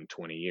great in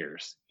 20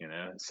 years.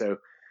 So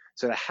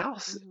the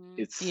house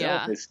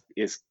itself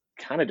is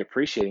kind of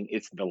depreciating.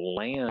 It's the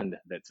land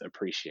that's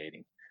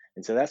appreciating,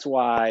 and so that's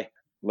why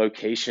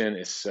location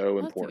is so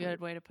important. That's a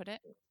good way to put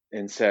it.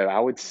 And so I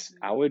would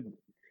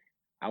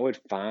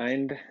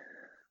find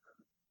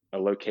a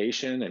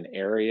location, an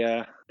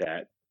area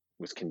that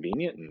was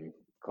convenient and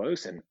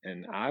close,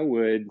 and I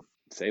would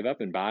save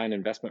up and buy an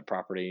investment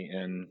property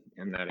in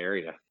that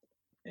area.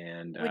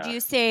 And would you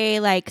say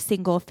like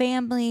single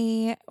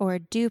family or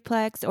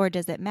duplex, or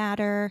does it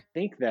matter? I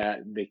think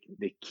that the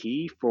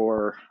key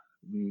for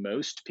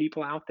most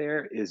people out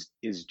there is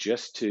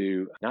just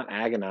to not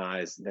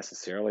agonize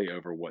necessarily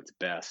over what's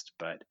best,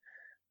 but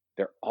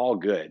they're all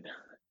good.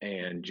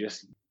 And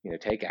just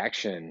take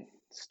action,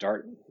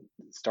 start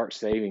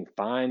saving,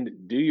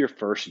 do your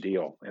first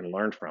deal and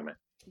learn from it.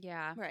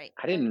 Yeah, right.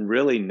 I didn't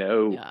really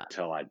know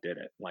till I did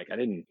it. Like I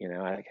didn't,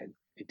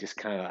 it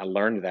just I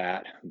learned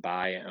that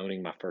by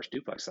owning my first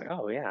duplex. Like,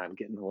 oh yeah, I'm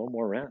getting a little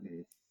more rent,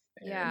 and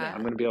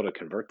I'm going to be able to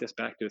convert this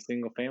back to a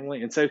single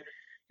family. And so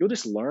you'll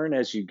just learn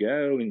as you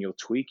go, and you'll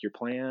tweak your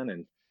plan.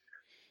 And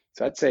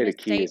so I'd say the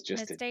key is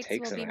just to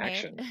take some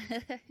action.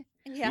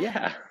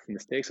 Yeah,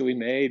 mistakes will be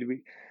made.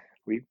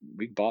 We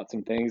bought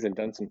some things and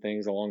done some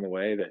things along the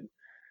way that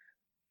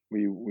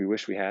we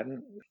wish we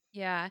hadn't.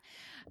 Yeah.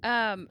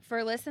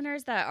 For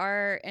listeners that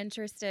are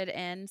interested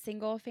in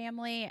single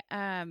family,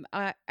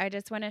 I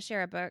just want to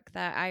share a book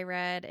that I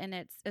read, and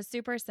it's a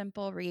super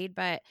simple read,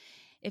 but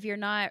if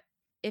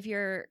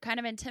you're kind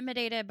of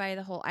intimidated by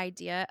the whole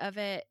idea of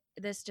it,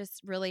 this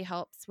just really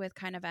helps with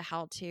kind of a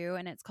how-to,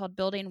 and it's called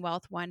Building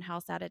Wealth One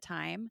House at a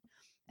Time.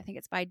 I think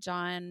it's by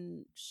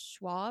John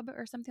Schwab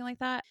or something like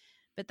that.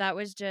 But that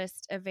was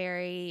just a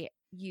very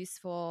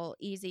useful,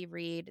 easy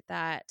read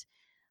that,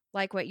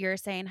 like what you're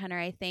saying, Hunter,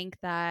 I think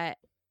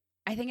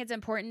it's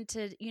important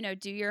to,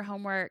 do your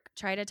homework,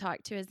 try to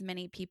talk to as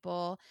many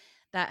people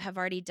that have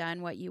already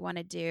done what you want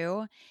to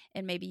do.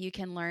 And maybe you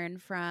can learn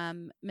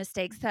from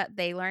mistakes that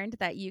they learned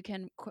that you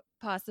can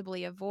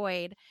possibly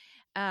avoid.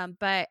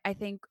 But I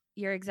think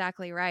you're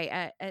exactly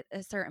right. At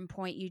a certain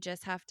point, you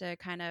just have to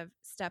kind of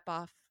step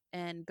off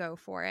and go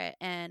for it,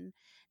 and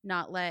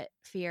not let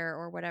fear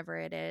or whatever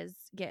it is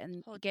get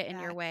in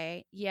your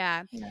way.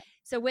 Yeah.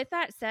 So with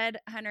that said,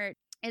 Hunter,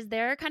 is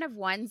there kind of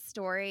one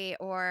story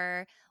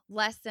or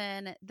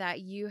lesson that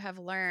you have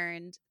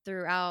learned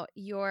throughout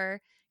your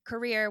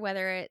career,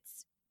 whether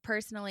it's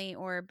personally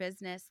or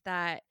business,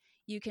 that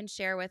you can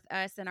share with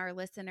us and our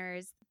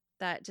listeners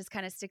that just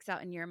kind of sticks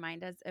out in your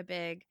mind as a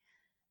big,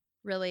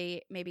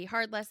 really maybe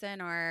hard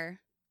lesson or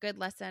good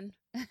lesson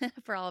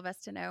for all of us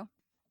to know?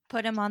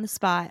 Put him on the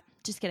spot.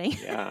 Just kidding.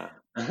 Yeah.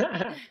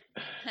 That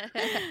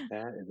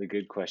is a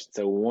good question.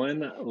 So one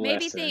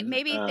lesson.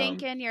 Maybe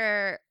think in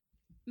your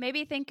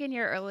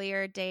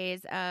earlier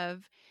days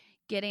of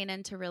getting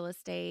into real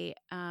estate,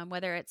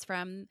 whether it's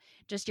from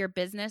just your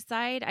business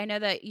side. I know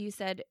that you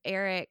said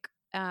Eric,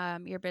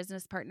 your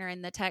business partner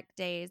in the tech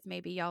days,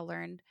 maybe y'all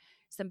learned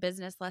some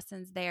business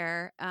lessons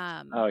there.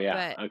 Oh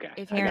yeah. Okay.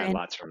 I got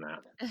lots from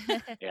that.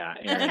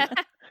 Yeah.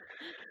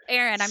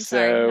 Aaron, I'm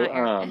sorry.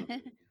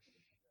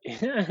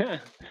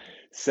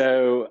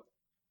 So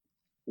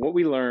what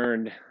we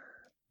learned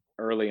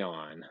early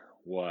on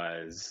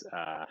was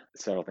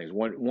several things.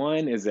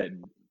 One is that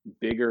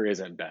bigger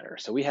isn't better.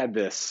 So we had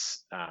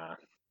this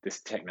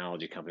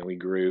technology company. We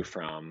grew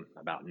from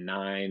about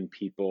 9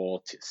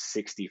 people to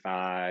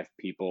 65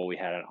 people. We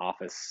had an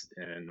office,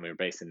 and we were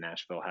based in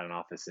Nashville, had an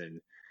office in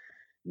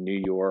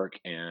New York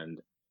and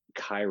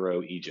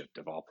Cairo, Egypt,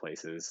 of all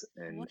places.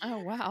 And oh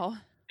wow.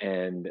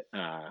 And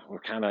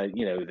we're kind of,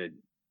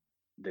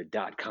 the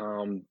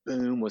 .com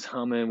boom was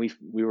humming.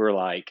 We were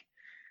like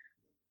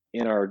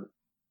in our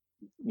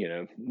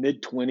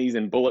mid 20s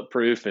and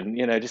bulletproof, and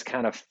just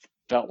kind of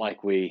felt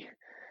like we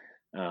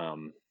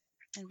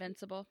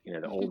invincible.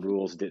 The old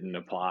rules didn't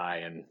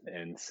apply,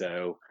 and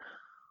so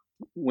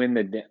when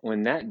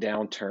that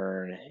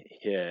downturn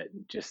hit,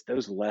 just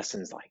those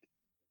lessons, like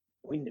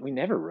we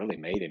never really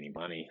made any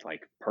money,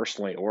 like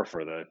personally or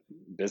for the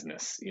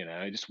business. It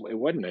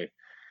wasn't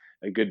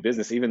a good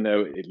business, even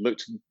though it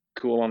looked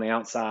cool on the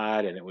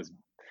outside and it was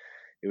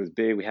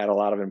big. We had a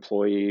lot of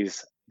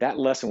employees. That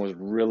lesson was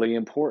really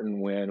important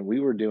when we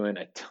were doing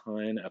a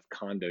ton of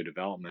condo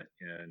development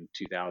in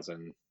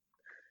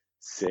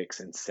 2006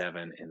 and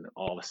 2007, and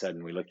all of a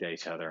sudden we looked at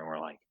each other and we're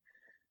like,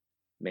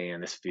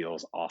 man, this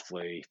feels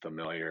awfully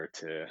familiar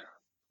to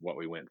what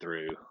we went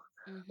through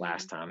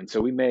last time. And so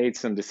we made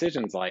some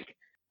decisions, like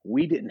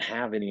we didn't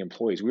have any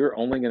employees. We were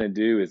only going to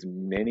do as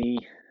many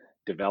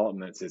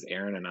developments as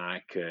Aaron and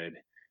I could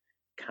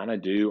kind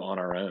of do on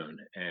our own.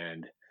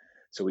 And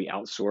so we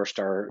outsourced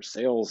our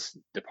sales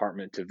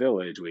department to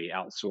Village. We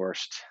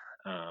outsourced,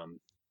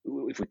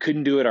 if we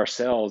couldn't do it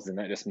ourselves, then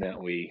that just meant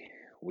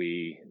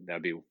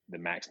that'd be the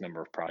max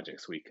number of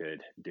projects we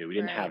could do. We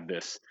didn't have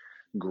this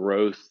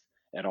growth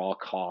at all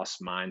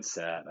costs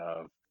mindset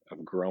of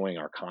growing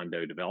our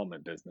condo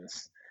development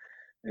business.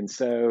 And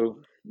so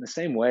in the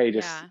same way,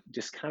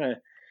 just kind of,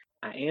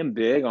 I am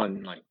big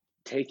on like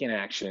taking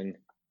action.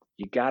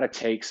 You got to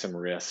take some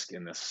risk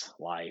in this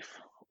life,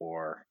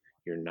 or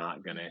you're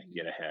not going to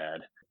get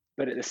ahead.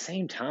 But at the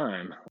same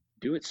time,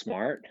 do it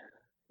smart,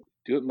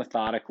 do it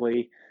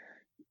methodically.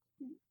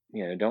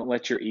 Don't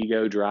let your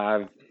ego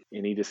drive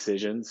any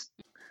decisions.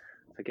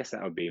 I guess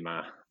that would be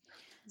my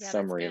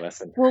summary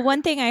lesson. Well,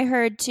 one thing I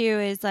heard too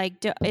is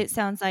like, it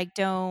sounds like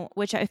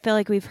which I feel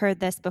like we've heard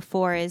this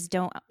before, is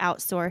don't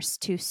outsource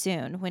too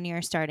soon when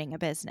you're starting a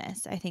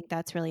business. I think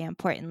that's really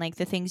important. Like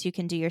the things you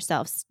can do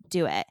yourself,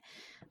 do it.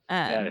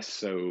 That is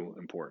so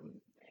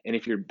important. And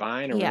if you're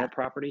buying a rental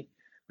property,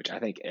 which I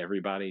think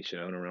everybody should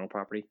own a rental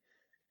property,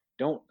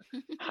 don't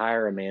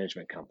hire a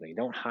management company.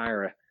 Don't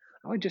hire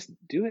I would just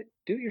do it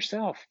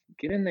yourself.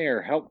 Get in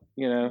there, help,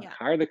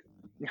 hire the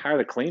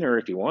cleaner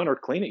if you want, or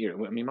clean it.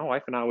 I mean, my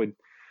wife and I we'd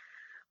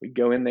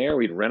go in there,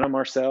 we'd rent them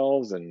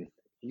ourselves, and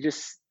you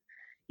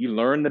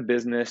learn the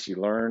business, you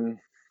learn,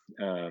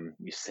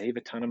 you save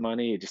a ton of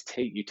money.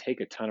 You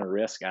take a ton of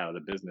risk out of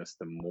the business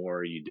the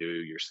more you do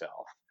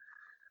yourself.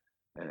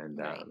 And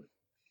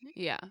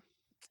yeah.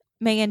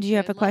 Megan, do you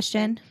have a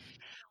question?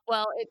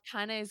 Well, it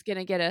kind of is going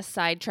to get us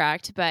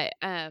sidetracked, but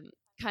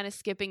kind of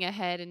skipping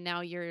ahead, and now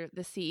you're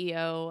the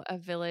CEO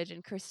of Village,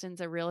 and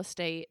Kristen's a real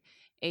estate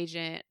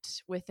agent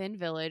within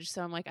Village.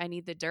 So I'm like, I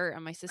need the dirt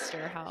on my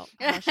sister. How's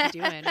she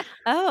doing?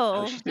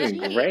 She's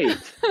doing great.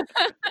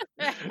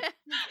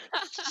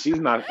 She's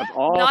not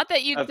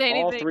that you'd say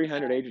anything. All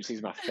 300 agents,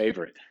 she's my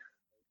favorite.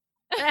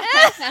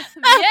 Yes,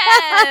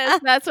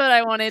 that's what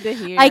I wanted to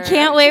hear. I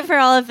can't wait for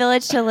all of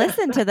Village to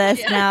listen to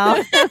this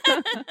now.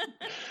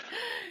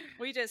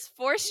 We just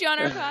forced you on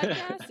our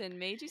podcast and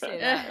made you say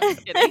that. I'm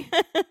just kidding.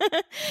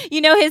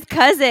 His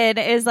cousin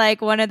is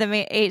like one of the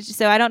main agents,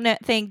 so I don't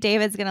think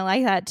David's gonna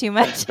like that too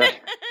much. Well,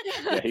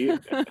 you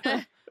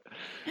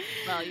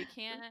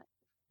can't.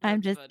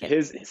 I'm just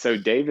kidding. So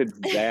David's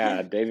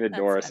dad, David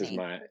Doris, is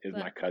my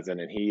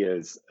cousin, and he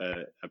is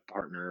a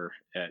partner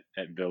at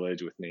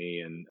Village with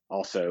me, and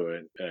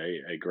also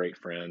a great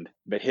friend.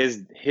 But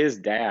his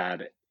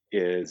dad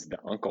is the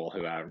uncle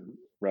who I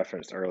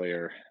referenced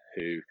earlier,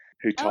 who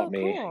taught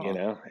me,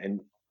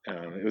 and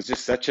it was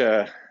just such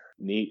a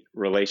neat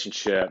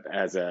relationship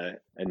as a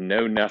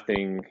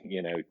know-nothing,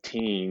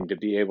 teen, to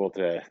be able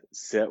to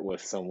sit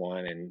with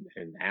someone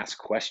and ask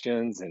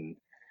questions, and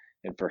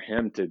for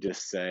him to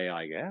just say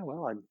like, yeah,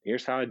 well,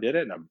 here's how I did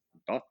it, and I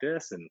bought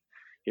this, and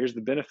here's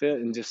the benefit.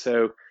 And just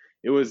so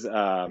it was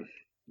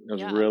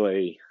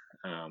really,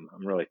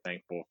 I'm really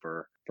thankful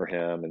for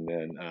him. And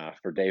then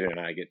for David and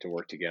I get to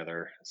work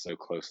together so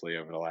closely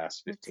over the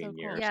last 15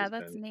 years. Yeah,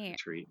 that's neat.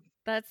 Treat.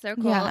 That's so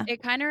cool. Yeah.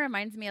 It kind of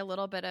reminds me a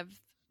little bit of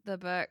the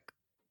book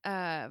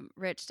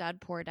Rich Dad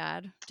Poor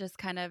Dad, just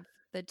kind of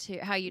the two,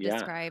 how you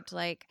described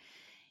like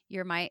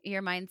your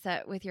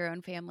mindset with your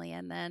own family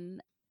and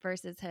then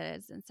versus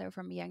his. And so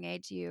from a young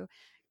age, you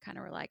kind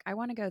of were like, I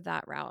want to go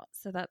that route.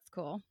 So that's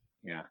cool.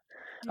 Yeah.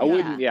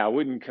 I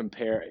wouldn't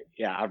compare.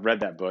 Yeah. I've read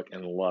that book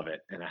and love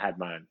it. And I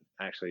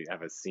actually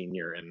have a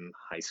senior in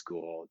high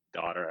school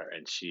daughter,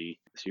 and she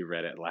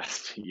read it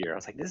last year. I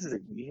was like,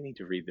 you need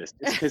to read this,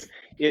 just because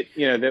it,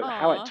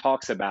 how it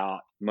talks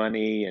about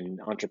money and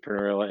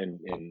entrepreneurial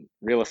and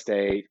real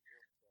estate.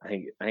 I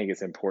think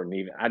it's important.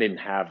 Even I didn't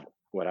have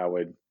what I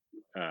would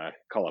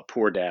call a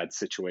poor dad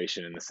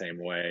situation in the same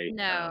way.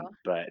 No.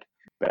 But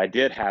I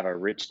did have a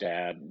rich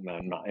dad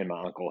and my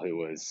uncle who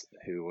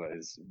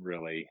was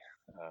really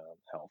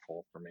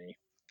helpful for me.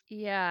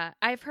 Yeah,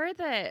 I've heard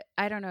that.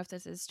 I don't know if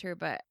this is true,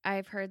 but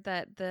I've heard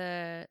that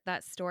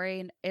that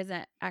story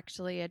isn't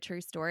actually a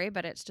true story,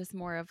 but it's just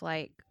more of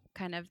like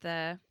kind of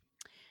the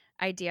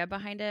idea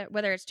behind it.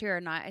 Whether it's true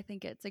or not, I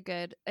think it's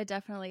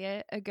definitely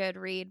a good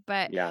read.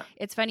 But Yeah.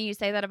 it's funny you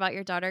say that about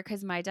your daughter,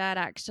 because my dad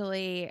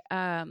actually,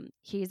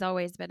 he's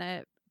always been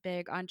a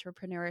big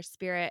entrepreneur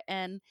spirit,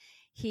 and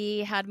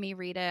he had me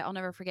read it. I'll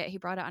never forget. He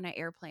brought it on an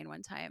airplane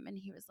one time, and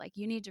he was like,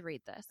 "You need to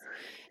read this."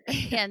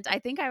 And I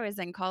think I was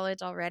in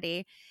college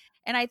already,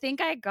 and I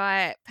think I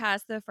got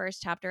past the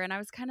first chapter, and I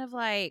was kind of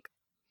like,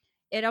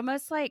 it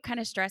almost like kind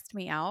of stressed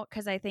me out,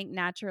 because I think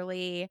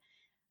naturally,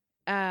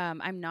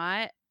 I'm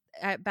not.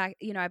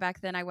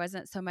 Back then I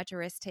wasn't so much a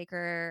risk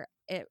taker.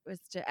 It was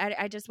just,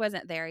 I just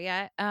wasn't there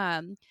yet.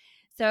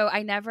 So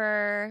I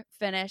never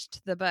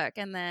finished the book,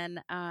 and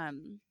then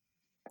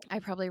I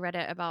probably read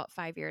it about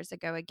 5 years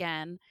ago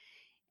again,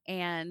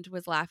 and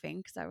was laughing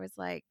because I was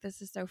like,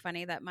 this is so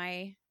funny that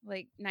my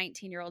like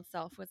 19-year-old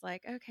self was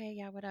like, okay,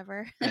 yeah,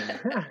 whatever.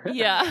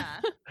 Yeah.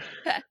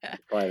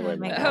 By the way, Oh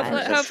my my gosh. mom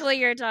was just- Hopefully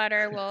your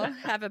daughter will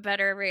have a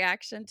better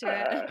reaction to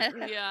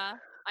it. Yeah.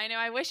 I know.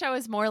 I wish I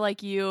was more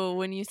like you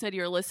when you said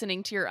you're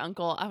listening to your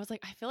uncle. I was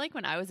like, I feel like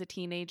when I was a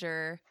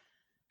teenager,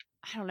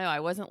 I don't know, I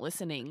wasn't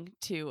listening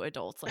to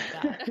adults like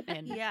that.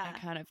 And Yeah. I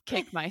kind of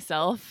kicked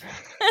myself.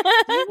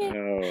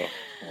 Oh,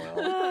 well.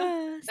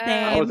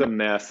 I was a Same.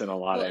 mess in a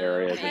lot of Well,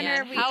 areas. Hunter,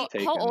 and we- how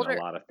taken old a are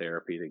lot of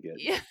therapy to get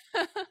Yeah.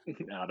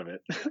 out of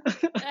it.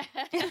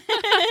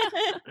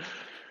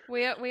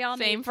 We all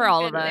Same need for some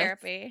all of good us.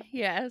 therapy.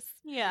 Yes.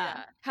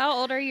 Yeah. How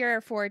old are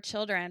your 4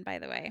 children, by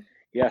the way?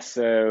 Yeah,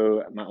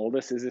 so my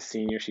oldest is a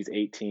senior. She's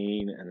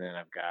 18. And then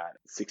I've got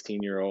a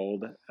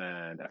 16-year-old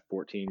and a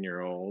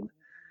 14-year-old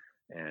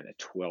and a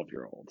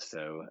 12-year-old.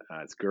 So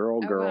it's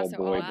girl, girl, so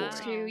boy, all wow. boy.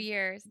 2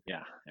 years.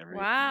 Yeah, about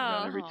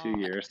Wow. every 2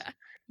 years.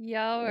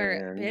 Y'all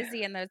are And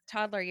busy in those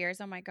toddler years.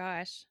 Oh my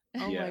gosh.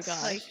 Oh Yes. my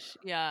gosh.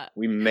 Yeah.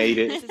 We made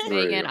it This is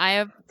through. Megan.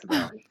 That's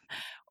about-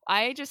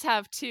 I just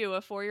have 2,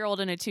 a 4-year-old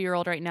and a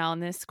 2-year-old right now,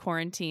 and this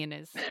quarantine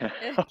is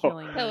Oh,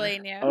 killing me.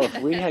 Killing you. if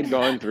we had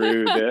gone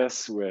through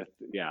this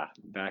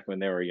back when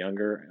they were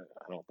younger,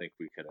 I don't think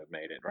we could have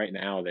made it. Right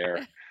now,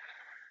 they're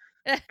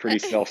pretty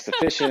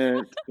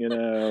self-sufficient.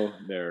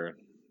 They're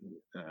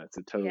it's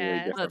a totally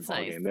Yes. different That's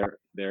nice.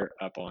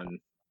 ballgame.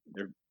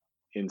 They're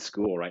in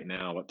school right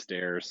now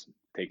upstairs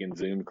taking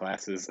Zoom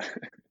classes.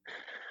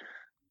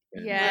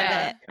 And,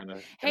 Yeah. kinda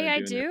Hey, I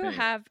doing their do thing.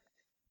 have.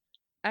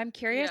 I'm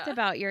curious Yeah.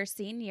 about your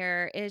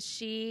senior. Is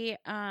she?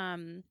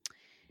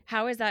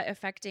 How is that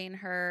affecting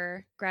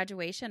her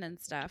graduation and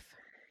stuff?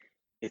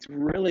 It's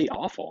really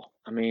awful.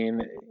 I mean,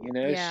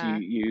 Yeah.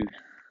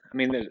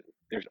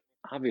 there's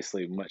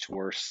obviously much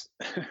worse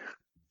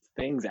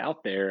things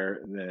out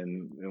there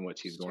than what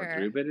she's going Sure.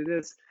 through, but it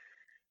is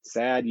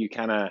sad.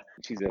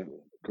 She's a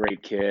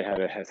great kid,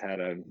 has had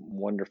a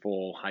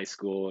wonderful high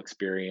school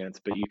experience,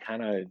 but you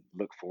kind of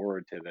look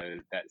forward to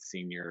that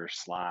senior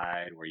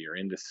slide where you're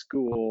into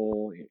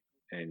school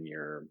and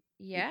you're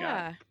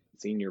Yeah.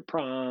 senior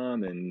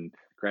prom and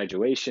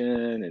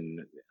graduation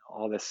and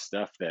all this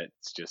stuff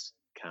that's just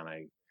kind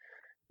of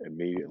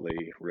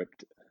immediately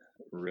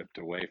ripped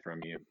away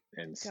from you.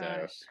 And so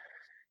Gosh.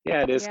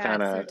 yeah, it is Yeah,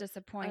 kind it's so of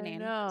disappointing.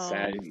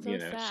 sad. So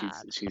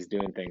sad. She's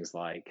doing things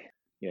like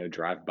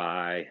drive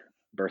by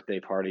birthday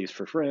parties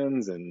for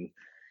friends and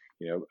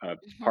a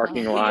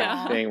parking lot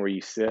Yeah. thing where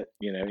you sit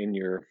in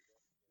your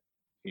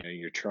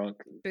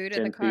trunk Boot of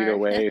 10 the feet car.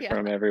 away Yeah.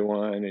 from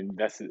everyone, and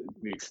that's the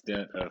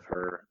extent of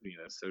her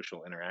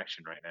social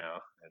interaction right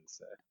now. And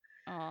so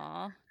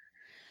Aw.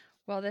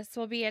 Well, this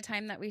will be a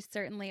time that we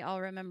certainly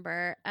all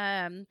remember.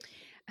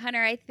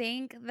 Hunter, I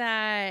think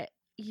that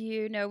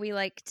we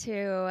like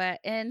to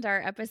end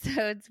our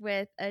episodes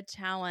with a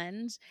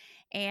challenge,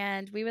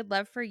 and we would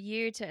love for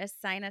you to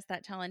assign us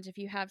that challenge if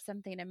you have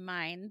something in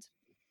mind.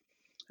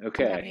 Do you have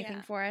okay,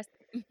 anything for us?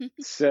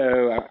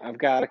 so I've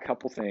got a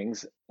couple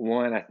things.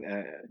 One,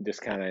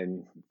 just kind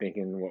of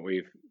thinking what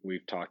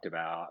we've talked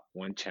about.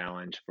 One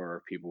challenge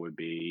for people would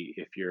be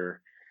if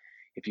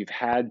you've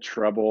had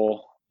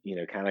trouble,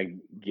 kind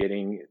of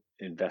getting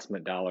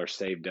investment dollars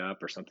saved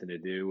up or something to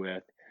do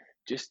with,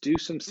 just do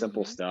some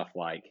simple stuff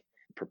like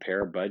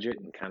prepare a budget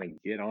and kind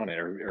of get on it,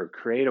 or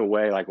create a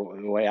way. Like the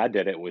way I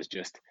did it was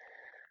just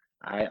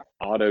I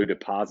auto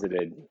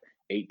deposited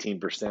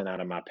 18% out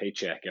of my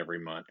paycheck every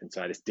month, and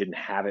so I just didn't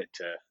have it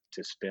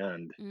to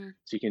spend. Mm.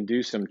 So you can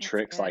do some That's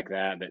tricks good. like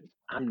that. But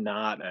I'm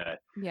not a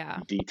Yeah.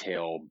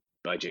 detailed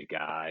budget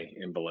guy,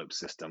 envelope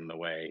system the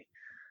way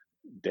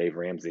Dave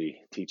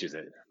Ramsey teaches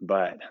it,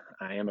 but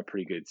I am a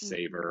pretty good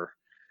saver,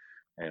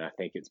 and I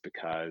think it's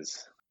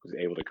because I was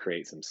able to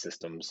create some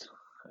systems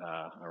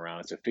around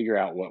it. So figure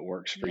out what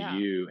works for Yeah.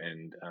 you,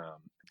 and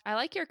I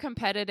like your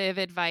competitive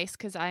advice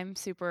because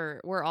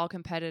we're all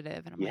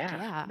competitive. And I'm like,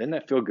 yeah. doesn't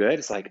that feel good?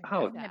 It's like,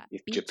 oh, that.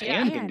 if Beat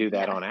Japan can Japan, do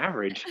that yeah. on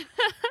average,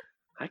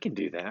 I can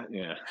do that.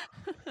 Yeah.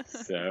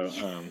 So,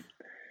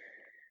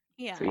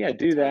 Yeah. so yeah,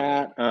 do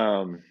that.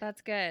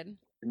 That's good.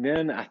 And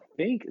then I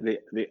think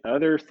the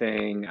other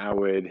thing I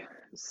would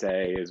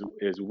say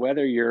is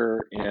whether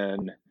you're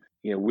in,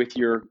 with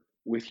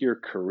your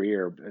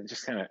career, but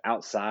just kind of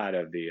outside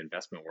of the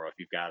investment world, if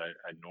you've got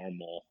a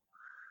normal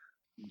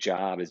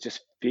job, is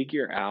just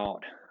figure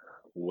out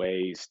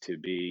ways to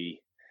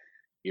be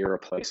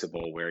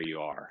irreplaceable where you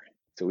are.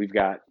 So we've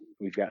got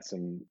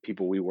some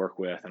people we work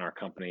with in our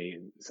company,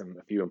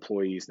 a few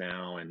employees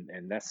now, and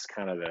that's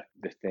kind of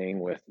the thing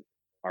with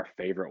our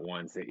favorite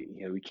ones that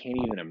we can't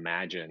even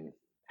imagine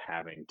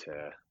having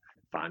to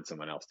find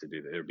someone else to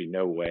do that. There'd be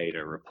no way to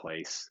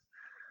replace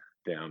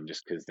them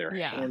just because their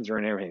Yeah. hands are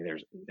in everything.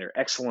 They're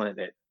excellent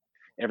at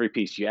every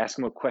piece. You ask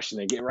them a question,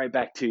 they get right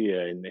back to you,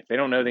 and if they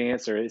don't know the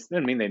answer, it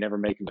doesn't mean they never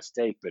make a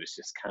mistake, but it's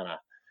just kind of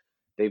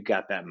they've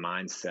got that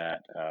mindset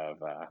of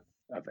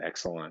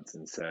excellence,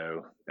 and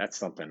so that's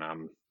something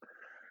I'm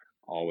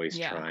always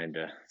Yeah. trying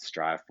to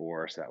strive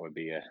for. So that would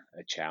be a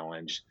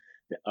challenge.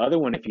 The other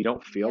one, if you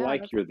don't feel Yeah,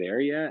 like that's you're there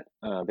yet,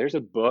 there's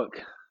a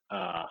book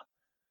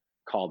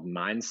called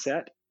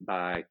Mindset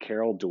by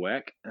Carol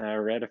Dweck I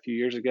read a few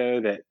years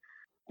ago that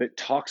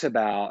talks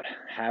about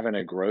having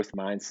a growth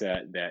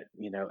mindset that,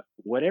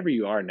 whatever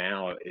you are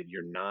now,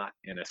 you're not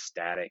in a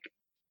static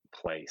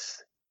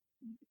place.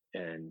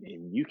 And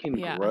you can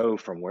Yeah. grow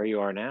from where you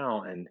are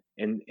now, and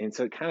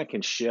so it kind of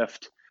can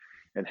shift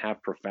and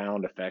have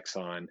profound effects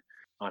on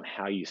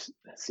how you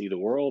see the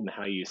world and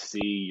how you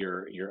see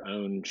your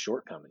own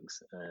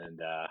shortcomings, and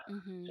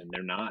Mhm.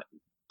 they're not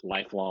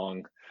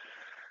lifelong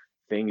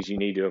things you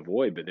need to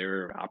avoid, but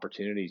there are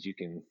opportunities you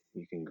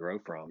can grow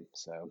from.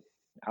 So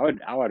I would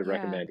Yeah.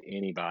 recommend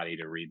anybody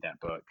to read that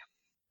book.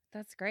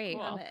 That's great.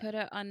 Cool. We'll Love it. put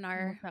it on I'll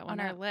our look that one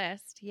up.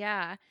 list.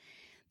 Yeah.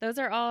 Those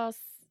are all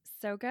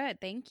so good.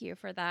 Thank you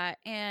for that.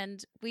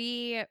 And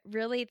we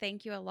really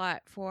thank you a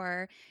lot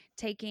for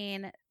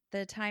taking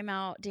the time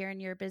out during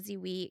your busy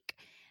week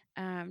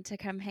to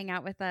come hang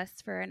out with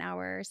us for an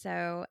hour or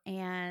so.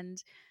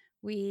 And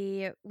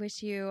we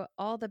wish you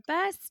all the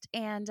best.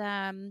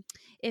 And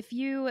if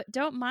you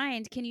don't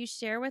mind, can you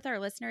share with our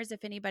listeners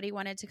if anybody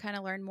wanted to kind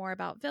of learn more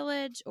about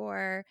Village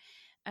or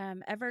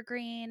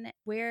Evergreen,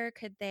 where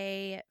could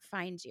they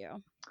find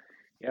you?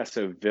 Yeah,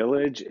 so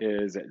Village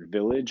is at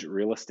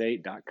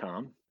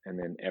villagerealestate.com, and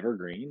then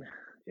Evergreen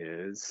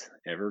is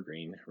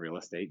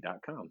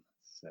evergreenrealestate.com.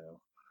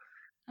 So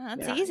Oh,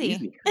 that's yeah,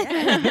 easy.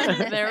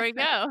 Yeah. There we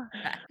go.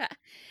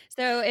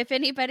 So if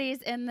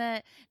anybody's in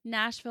the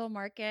Nashville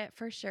market,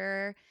 for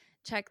sure,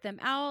 check them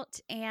out.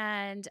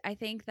 And I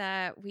think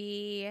that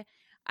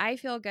I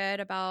feel good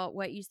about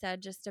what you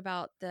said just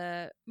about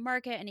the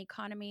market and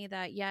economy,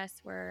 that yes,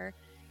 we're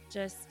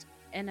just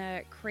in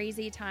a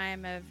crazy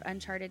time of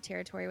uncharted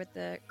territory with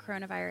the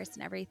coronavirus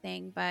and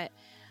everything. But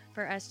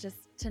for us just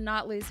to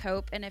not lose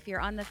hope. And if you're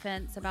on the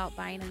fence about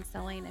buying and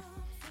selling, if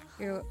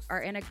you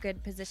are in a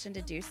good position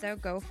to do so,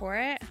 go for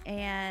it.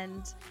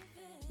 And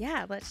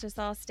yeah, let's just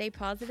all stay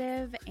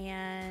positive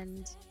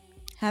and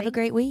Have a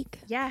great week.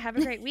 yeah, have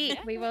a great week.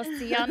 We will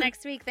see y'all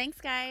next week. Thanks,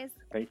 guys.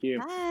 thank you.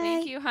 Bye.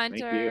 Thank you,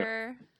 Hunter.